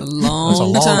that right? That's a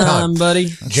long time, buddy.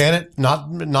 Janet,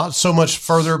 not so much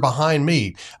further behind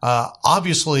me.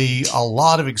 Obviously, a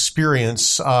lot of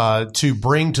experience to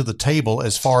bring to the table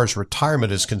as far as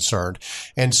retirement is concerned.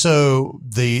 And so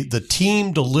the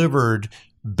team delivered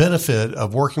benefit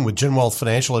of working with GenWealth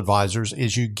Financial Advisors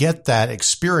is you get that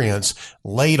experience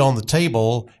laid on the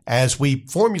table as we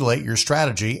formulate your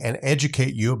strategy and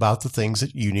educate you about the things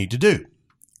that you need to do.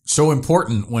 So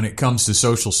important when it comes to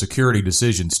Social Security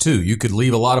decisions too. You could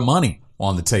leave a lot of money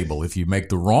on the table if you make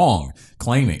the wrong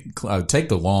claiming, take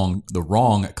the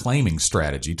wrong claiming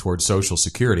strategy towards Social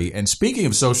Security. And speaking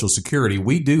of Social Security,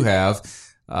 we do have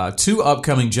 2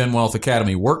 upcoming GenWealth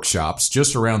Academy workshops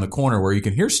just around the corner where you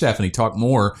can hear Stephanie talk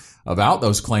more about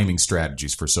those claiming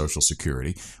strategies for Social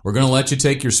Security. We're going to let you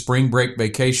take your spring break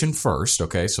vacation first,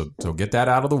 okay? So get that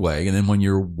out of the way. And then when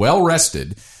you're well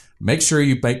rested, make sure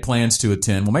you make plans to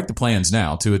attend. We'll make the plans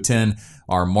now to attend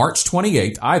our March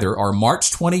 28th, either our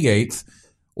March 28th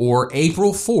or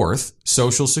April 4th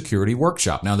Social Security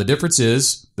workshop. Now, the difference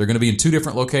is they're going to be in 2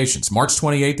 different locations. March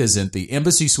 28th is at the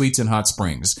Embassy Suites in Hot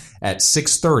Springs at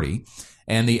 6:30,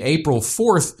 and the April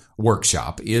 4th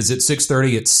workshop is at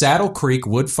 6:30 at Saddle Creek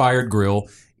Wood-Fired Grill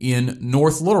in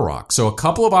North Little Rock. So a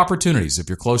couple of opportunities if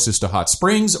you're closest to Hot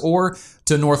Springs or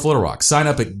to North Little Rock. Sign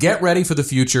up at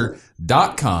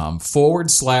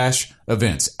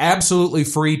getreadyforthefuture.com/events. Absolutely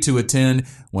free to attend.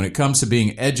 When it comes to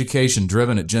being education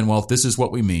driven at GenWealth, this is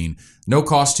what we mean. No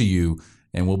cost to you.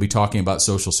 And we'll be talking about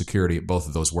Social Security at both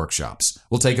of those workshops.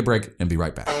 We'll take a break and be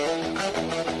right back.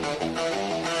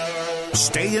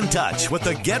 Stay in touch with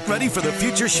the Get Ready for the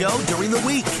Future show during the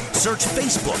week. Search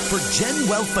Facebook for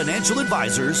GenWealth Financial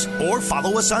Advisors or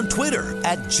follow us on Twitter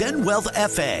at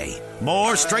GenWealthFA.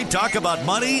 More straight talk about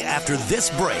money after this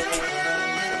break.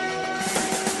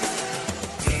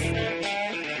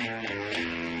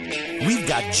 We've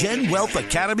got GenWealth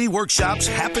Academy workshops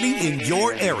happening in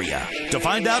your area. To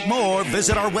find out more,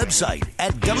 visit our website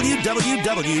at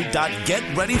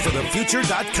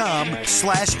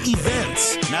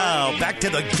www.getreadyforthefuture.com/events. Now, back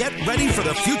to the Get Ready for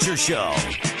the Future show.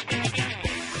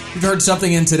 You've heard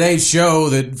something in today's show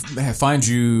that find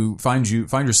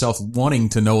yourself wanting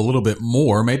to know a little bit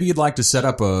more. Maybe you'd like to set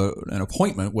up an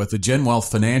appointment with a GenWealth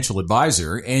financial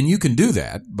advisor, and you can do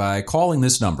that by calling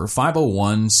this number,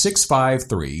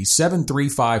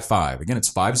 501-653-7355. Again, it's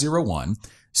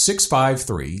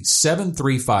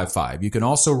 501-653-7355. You can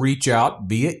also reach out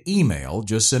via email.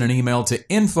 Just send an email to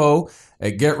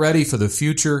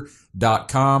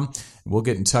info@getreadyforthefuture.com. We'll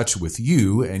get in touch with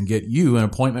you and get you an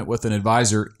appointment with an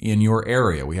advisor in your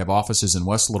area. We have offices in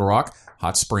West Little Rock,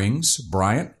 Hot Springs,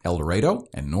 Bryant, El Dorado,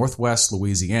 and Northwest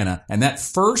Louisiana. And that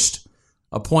first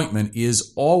appointment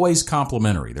is always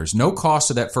complimentary. There's no cost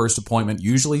to that first appointment. We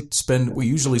usually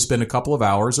spend a couple of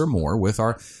hours or more with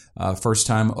our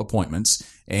first-time appointments.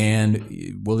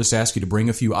 And we'll just ask you to bring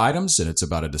a few items, and it's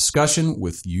about a discussion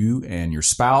with you and your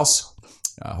spouse.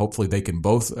 Hopefully they can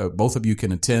both of you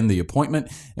can attend the appointment,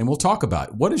 and we'll talk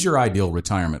about what does your ideal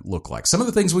retirement look like. Some of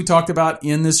the things we talked about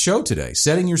in this show today: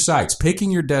 setting your sights, picking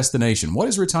your destination. What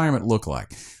does retirement look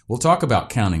like? We'll talk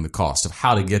about counting the cost of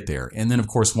how to get there, and then of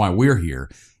course why we're here,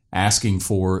 asking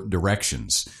for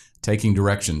directions, taking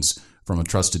directions from a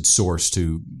trusted source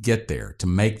to get there, to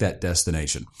make that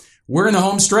destination. We're in the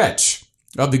home stretch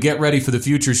of the Get Ready for the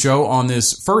Future show on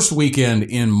this first weekend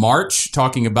in March,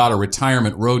 talking about a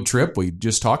retirement road trip. We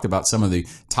just talked about some of the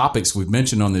topics we've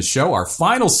mentioned on this show. Our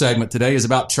final segment today is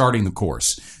about charting the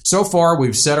course. So far,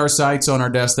 we've set our sights on our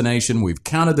destination, we've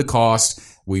counted the cost,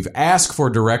 we've asked for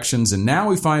directions, and now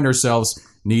we find ourselves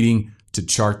needing to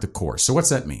chart the course. So what's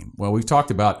that mean? Well, we've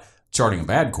talked about charting a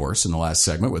bad course in the last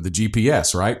segment with the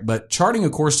GPS, right? But charting a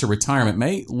course to retirement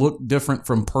may look different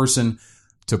from person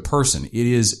to person. It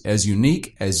is as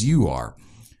unique as you are.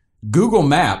 Google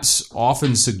Maps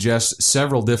often suggests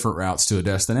several different routes to a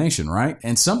destination, right?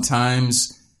 And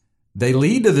sometimes they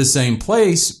lead to the same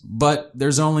place, but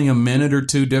there's only a minute or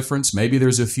two difference. Maybe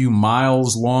there's a few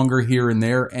miles longer here and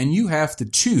there, and you have to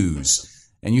choose.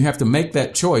 And you have to make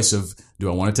that choice of, do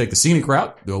I want to take the scenic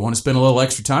route? Do I want to spend a little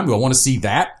extra time? Do I want to see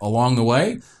that along the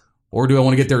way? Or do I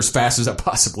want to get there as fast as I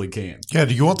possibly can? Yeah.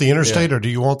 Do you want the interstate or do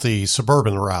you want the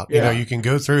suburban route? Yeah. You know, you can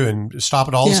go through and stop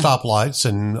at all the stoplights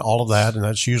and all of that. And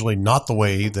that's usually not the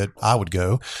way that I would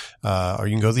go. Or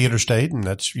you can go the interstate, and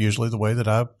that's usually the way that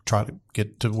I try to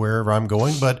get to wherever I'm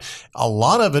going. But a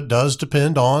lot of it does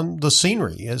depend on the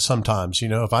scenery. Sometimes,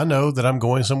 if I know that I'm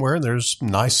going somewhere and there's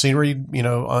nice scenery,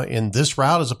 in this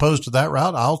route as opposed to that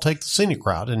route, I'll take the scenic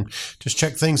route and just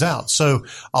check things out. So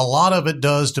a lot of it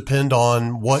does depend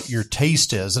on what your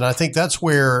taste is. And I think that's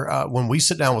where, when we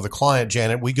sit down with a client,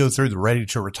 Janet, we go through the ready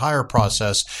to retire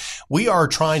process. We are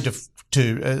trying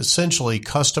to essentially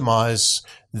customize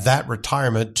that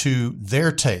retirement to their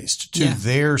taste, to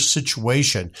their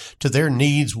situation, to their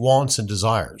needs, wants, and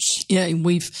desires. Yeah,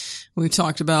 we've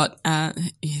talked about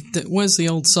that was the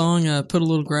old song, put a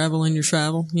little gravel in your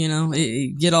travel,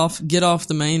 get off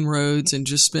the main roads and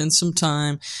just spend some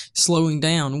time slowing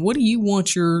down. What do you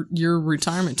want your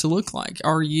retirement to look like?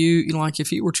 Are you, like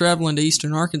if you were traveling to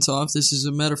Eastern Arkansas, if this is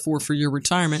a metaphor for your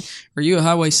retirement, are you a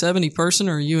Highway 70 person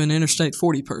or are you an Interstate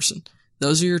 40 person?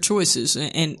 Those are your choices.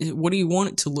 And what do you want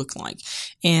it to look like?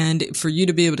 And for you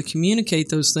to be able to communicate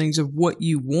those things of what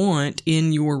you want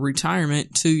in your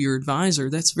retirement to your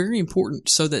advisor, that's very important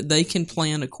so that they can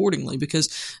plan accordingly. Because,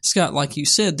 Scott, like you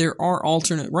said, there are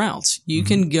alternate routes. You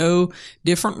can go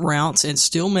different routes and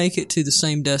still make it to the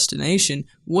same destination.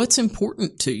 What's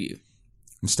important to you?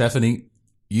 And Stephanie,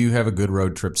 you have a good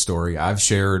road trip story. I've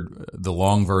shared the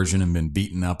long version and been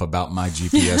beaten up about my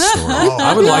GPS story.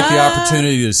 I would like the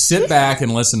opportunity to sit back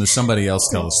and listen to somebody else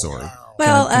tell the story.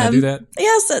 Well, can I do that?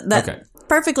 Yes, that's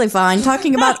perfectly fine.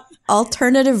 Talking about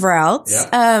alternative routes.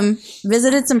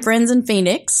 Visited some friends in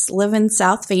Phoenix, live in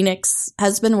South Phoenix.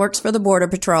 Husband works for the Border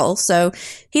Patrol. So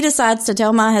he decides to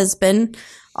tell my husband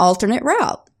alternate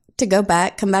route to come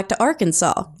back to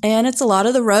Arkansas. And it's a lot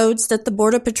of the roads that the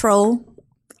Border Patrol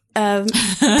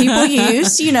people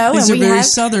use, These and are very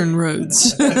southern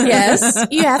roads. Yes.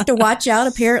 You have to watch out.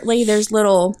 Apparently there's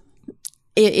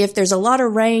if there's a lot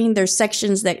of rain, there's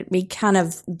sections that be kind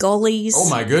of gullies. Oh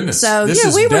my goodness. So,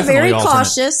 we were very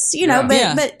cautious,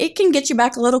 but it can get you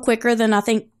back a little quicker than I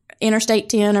think Interstate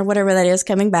 10 or whatever that is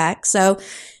coming back. So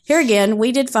here again,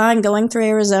 we did fine going through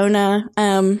Arizona.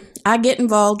 I get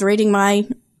involved reading my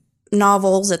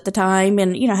novels at the time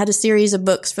and, had a series of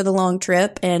books for the long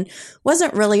trip and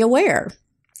wasn't really aware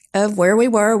of where we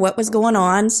were, what was going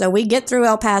on. So we get through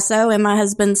El Paso and my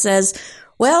husband says,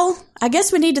 well, I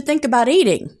guess we need to think about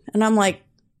eating. And I'm like,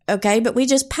 okay, but we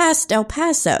just passed El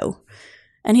Paso.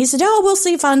 And he said, oh,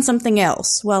 we'll find something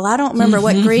else. Well, I don't remember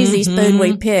what greasy spoon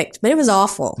we picked, but it was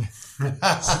awful.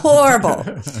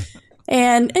 Horrible.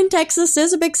 And Texas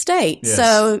is a big state. Yes.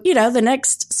 So, the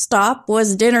next stop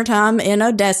was dinner time in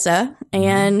Odessa.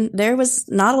 And there was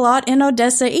not a lot in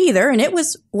Odessa either. And it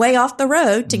was way off the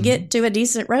road to get to a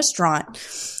decent restaurant.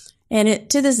 And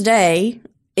to this day,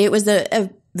 it was a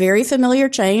very familiar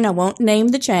chain. I won't name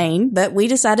the chain, but we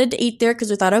decided to eat there because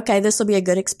we thought, okay, this will be a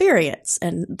good experience.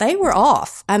 And they were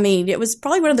off. I mean, it was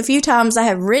probably one of the few times I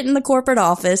have written the corporate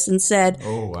office and said,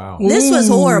 oh, wow, this was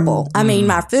horrible. I mean,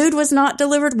 my food was not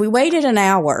delivered. We waited an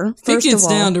hour. It gets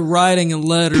down to writing a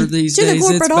letter these days. To the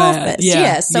corporate it's office. Bad. Yeah.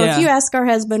 Yes. So if you ask our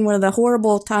husband one of the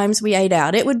horrible times we ate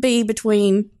out, it would be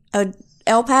between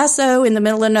El Paso in the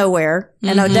middle of nowhere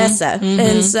and Odessa.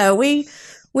 And so we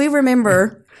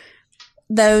remember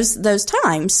those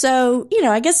times. So,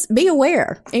 I guess be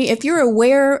aware. If you're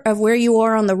aware of where you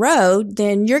are on the road,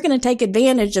 then you're going to take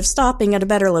advantage of stopping at a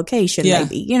better location,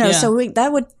 maybe. So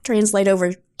that would translate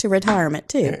over to retirement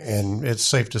too. And it's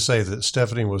safe to say that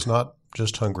Stephanie was not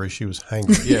just hungry, she was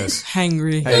hangry. Yes.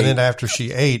 Hangry. And then after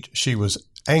she ate, she was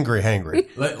hangry.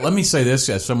 Let me say this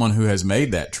as someone who has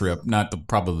made that trip, not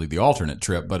probably the alternate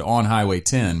trip, but on Highway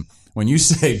 10, when you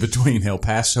say between El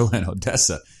Paso and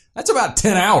Odessa, that's about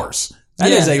 10 hours.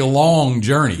 That is a long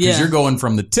journey because you're going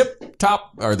from the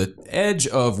top or the edge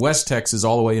of West Texas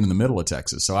all the way into the middle of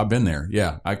Texas. So I've been there.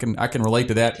 Yeah, I can relate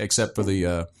to that except for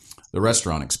the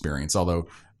restaurant experience, although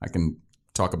I can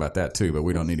talk about that too, but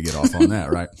we don't need to get off on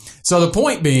that, right? So the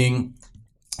point being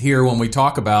here when we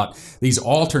talk about these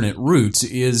alternate routes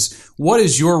is what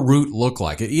does your route look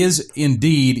like? It is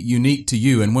indeed unique to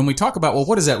you. And when we talk about, well,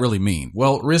 what does that really mean?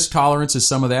 Well, risk tolerance is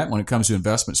some of that when it comes to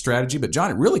investment strategy. But John,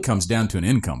 it really comes down to an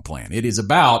income plan. It is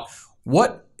about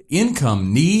what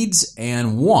income needs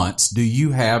and wants do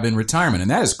you have in retirement?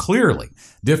 And that is clearly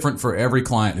different for every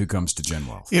client who comes to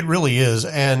GenWealth. It really is.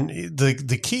 And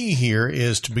the key here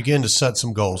is to begin to set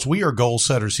some goals. We are goal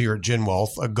setters here at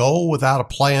GenWealth. A goal without a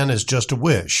plan is just a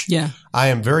wish. Yeah. I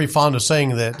am very fond of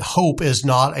saying that hope is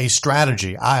not a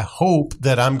strategy. I hope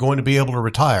that I'm going to be able to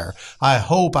retire. I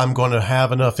hope I'm going to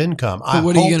have enough income. I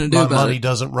hope my money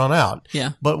doesn't run out.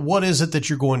 Yeah. But what is it that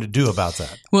you're going to do about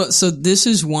that? Well, so this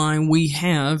is why we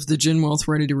have of the GenWealth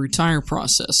Ready to Retire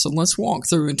process. So let's walk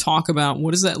through and talk about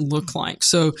what does that look like.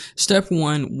 So step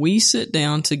one, we sit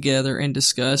down together and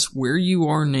discuss where you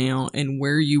are now and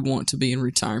where you want to be in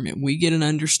retirement. We get an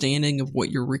understanding of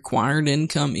what your required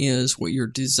income is, what your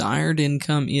desired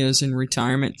income is in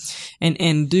retirement,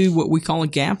 and do what we call a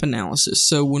gap analysis.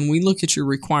 So when we look at your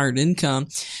required income,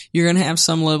 you're going to have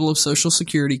some level of Social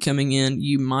Security coming in.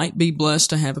 You might be blessed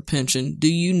to have a pension.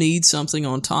 Do you need something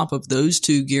on top of those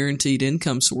two guaranteed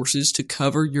income sources to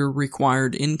cover your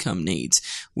required income needs?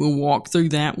 We'll walk through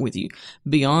that with you.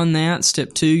 Beyond that,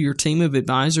 step two, your team of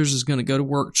advisors is going to go to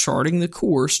work charting the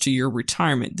course to your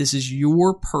retirement. This is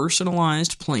your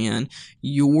personalized plan,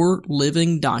 your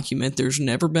living document. There's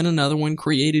never been another one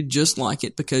created just like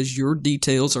it because your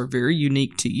details are very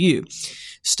unique to you.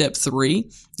 Step three,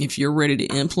 if you're ready to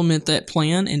implement that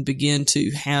plan and begin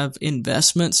to have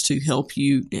investments to help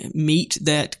you meet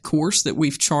that course that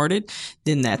we've charted,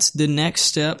 then that's the next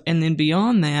step. And then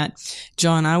beyond that,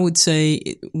 John, I would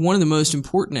say one of the most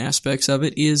important aspects of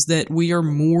it is that we are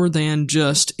more than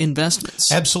just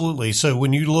investments. Absolutely. So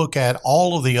when you look at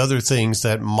all of the other things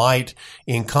that might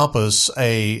encompass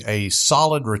a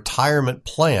solid retirement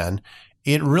plan,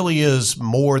 it really is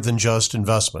more than just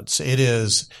investments. It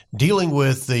is dealing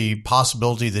with the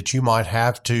possibility that you might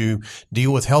have to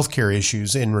deal with healthcare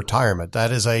issues in retirement.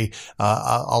 That is a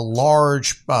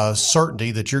large certainty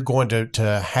that you're going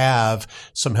to have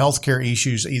some healthcare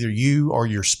issues. Either you or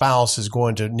your spouse is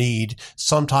going to need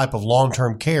some type of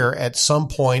long-term care at some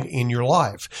point in your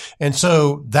life. And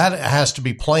so that has to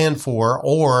be planned for,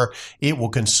 or it will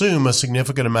consume a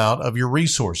significant amount of your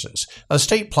resources.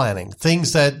 Estate planning,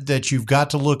 things that you've got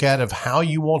to look at of how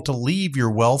you want to leave your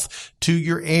wealth to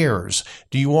your heirs.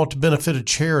 Do you want to benefit a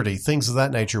charity? Things of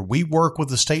that nature. We work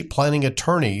with estate planning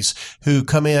attorneys who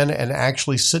come in and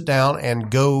actually sit down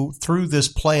and go through this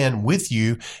plan with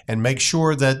you and make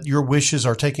sure that your wishes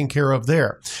are taken care of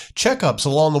there. Checkups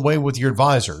along the way with your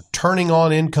advisor, turning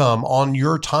on income on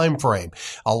your time frame.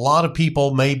 A lot of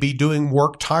people may be doing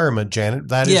work-tirement, Janet.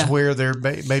 That is where they're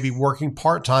maybe working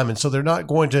part-time, and so they're not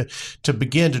going to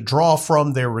begin to draw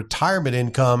from their retirement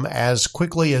income as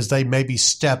quickly as they maybe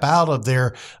step out of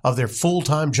their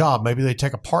full-time job. Maybe they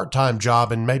take a part-time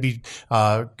job and maybe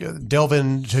delve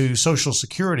into Social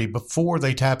Security before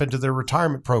they tap into their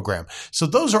retirement program. So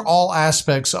those are all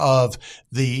aspects of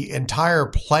the entire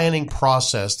planning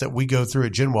process that we go through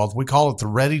at GenWealth. We call it the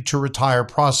Ready to Retire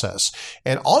process.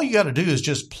 And all you got to do is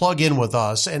just plug in with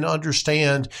us and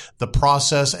understand the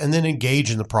process and then engage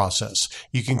in the process.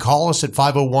 You can call us at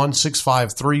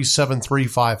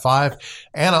 501-653-7355.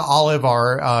 Anna Olive,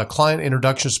 our client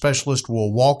introduction specialist,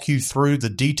 will walk you through the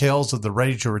details of the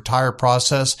Ready to Retire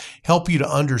process, help you to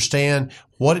understand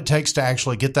what it takes to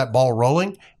actually get that ball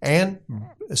rolling, and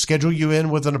schedule you in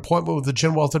with an appointment with the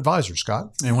GenWealth advisor,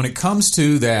 Scott. And when it comes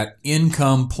to that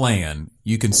income plan,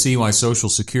 you can see why Social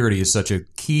Security is such a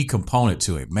key component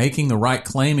to it. Making the right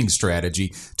claiming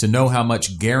strategy to know how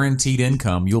much guaranteed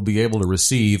income you'll be able to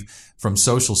receive from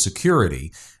Social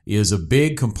Security is a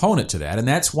big component to that. And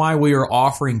that's why we are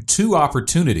offering 2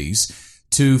 opportunities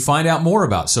to find out more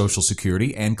about Social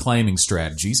Security and claiming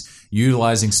strategies,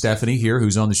 utilizing Stephanie here,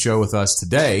 who's on the show with us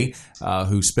today,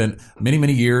 who spent many,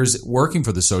 many years working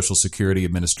for the Social Security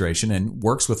Administration and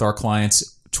works with our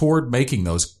clients toward making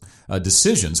those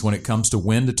decisions when it comes to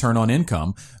when to turn on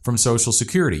income from Social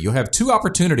Security. You'll have 2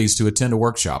 opportunities to attend a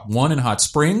workshop, one in Hot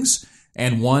Springs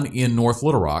and one in North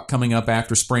Little Rock, coming up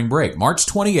after spring break. March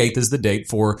 28th is the date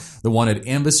for the one at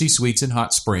Embassy Suites in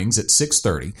Hot Springs at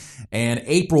 6:30. And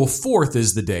April 4th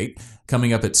is the date,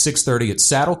 coming up at 6:30 at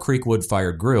Saddle Creek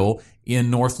Wood-Fired Grill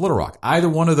in North Little Rock. Either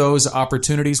one of those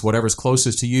opportunities, whatever's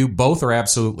closest to you, both are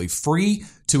absolutely free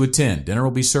to attend. Dinner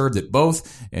will be served at both,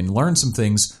 and learn some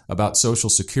things about Social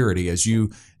Security as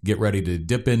you get ready to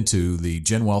dip into the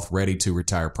GenWealth Ready to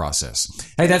Retire process.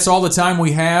 Hey, that's all the time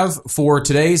we have for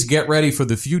today's Get Ready for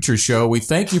the Future show. We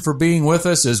thank you for being with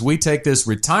us as we take this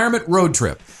retirement road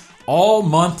trip all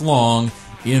month long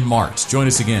in March. Join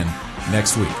us again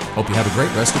next week. Hope you have a great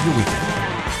rest of your weekend.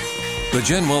 The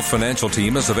GenWealth Financial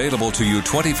Team is available to you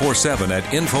 24/7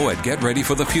 at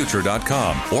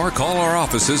info@getreadyforthefuture.com or call our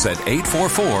offices at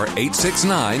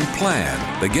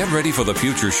 844-869-PLAN. The Get Ready for the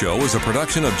Future show is a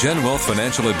production of GenWealth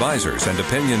Financial Advisors, and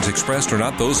opinions expressed are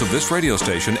not those of this radio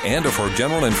station and are for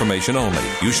general information only.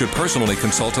 You should personally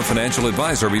consult a financial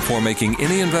advisor before making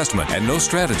any investment, and no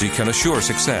strategy can assure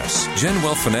success.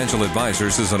 GenWealth Financial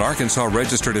Advisors is an Arkansas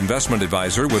registered investment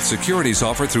advisor with securities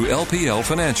offered through LPL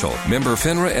Financial, member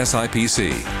FINRA SIPC.